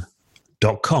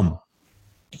firsthuman.com.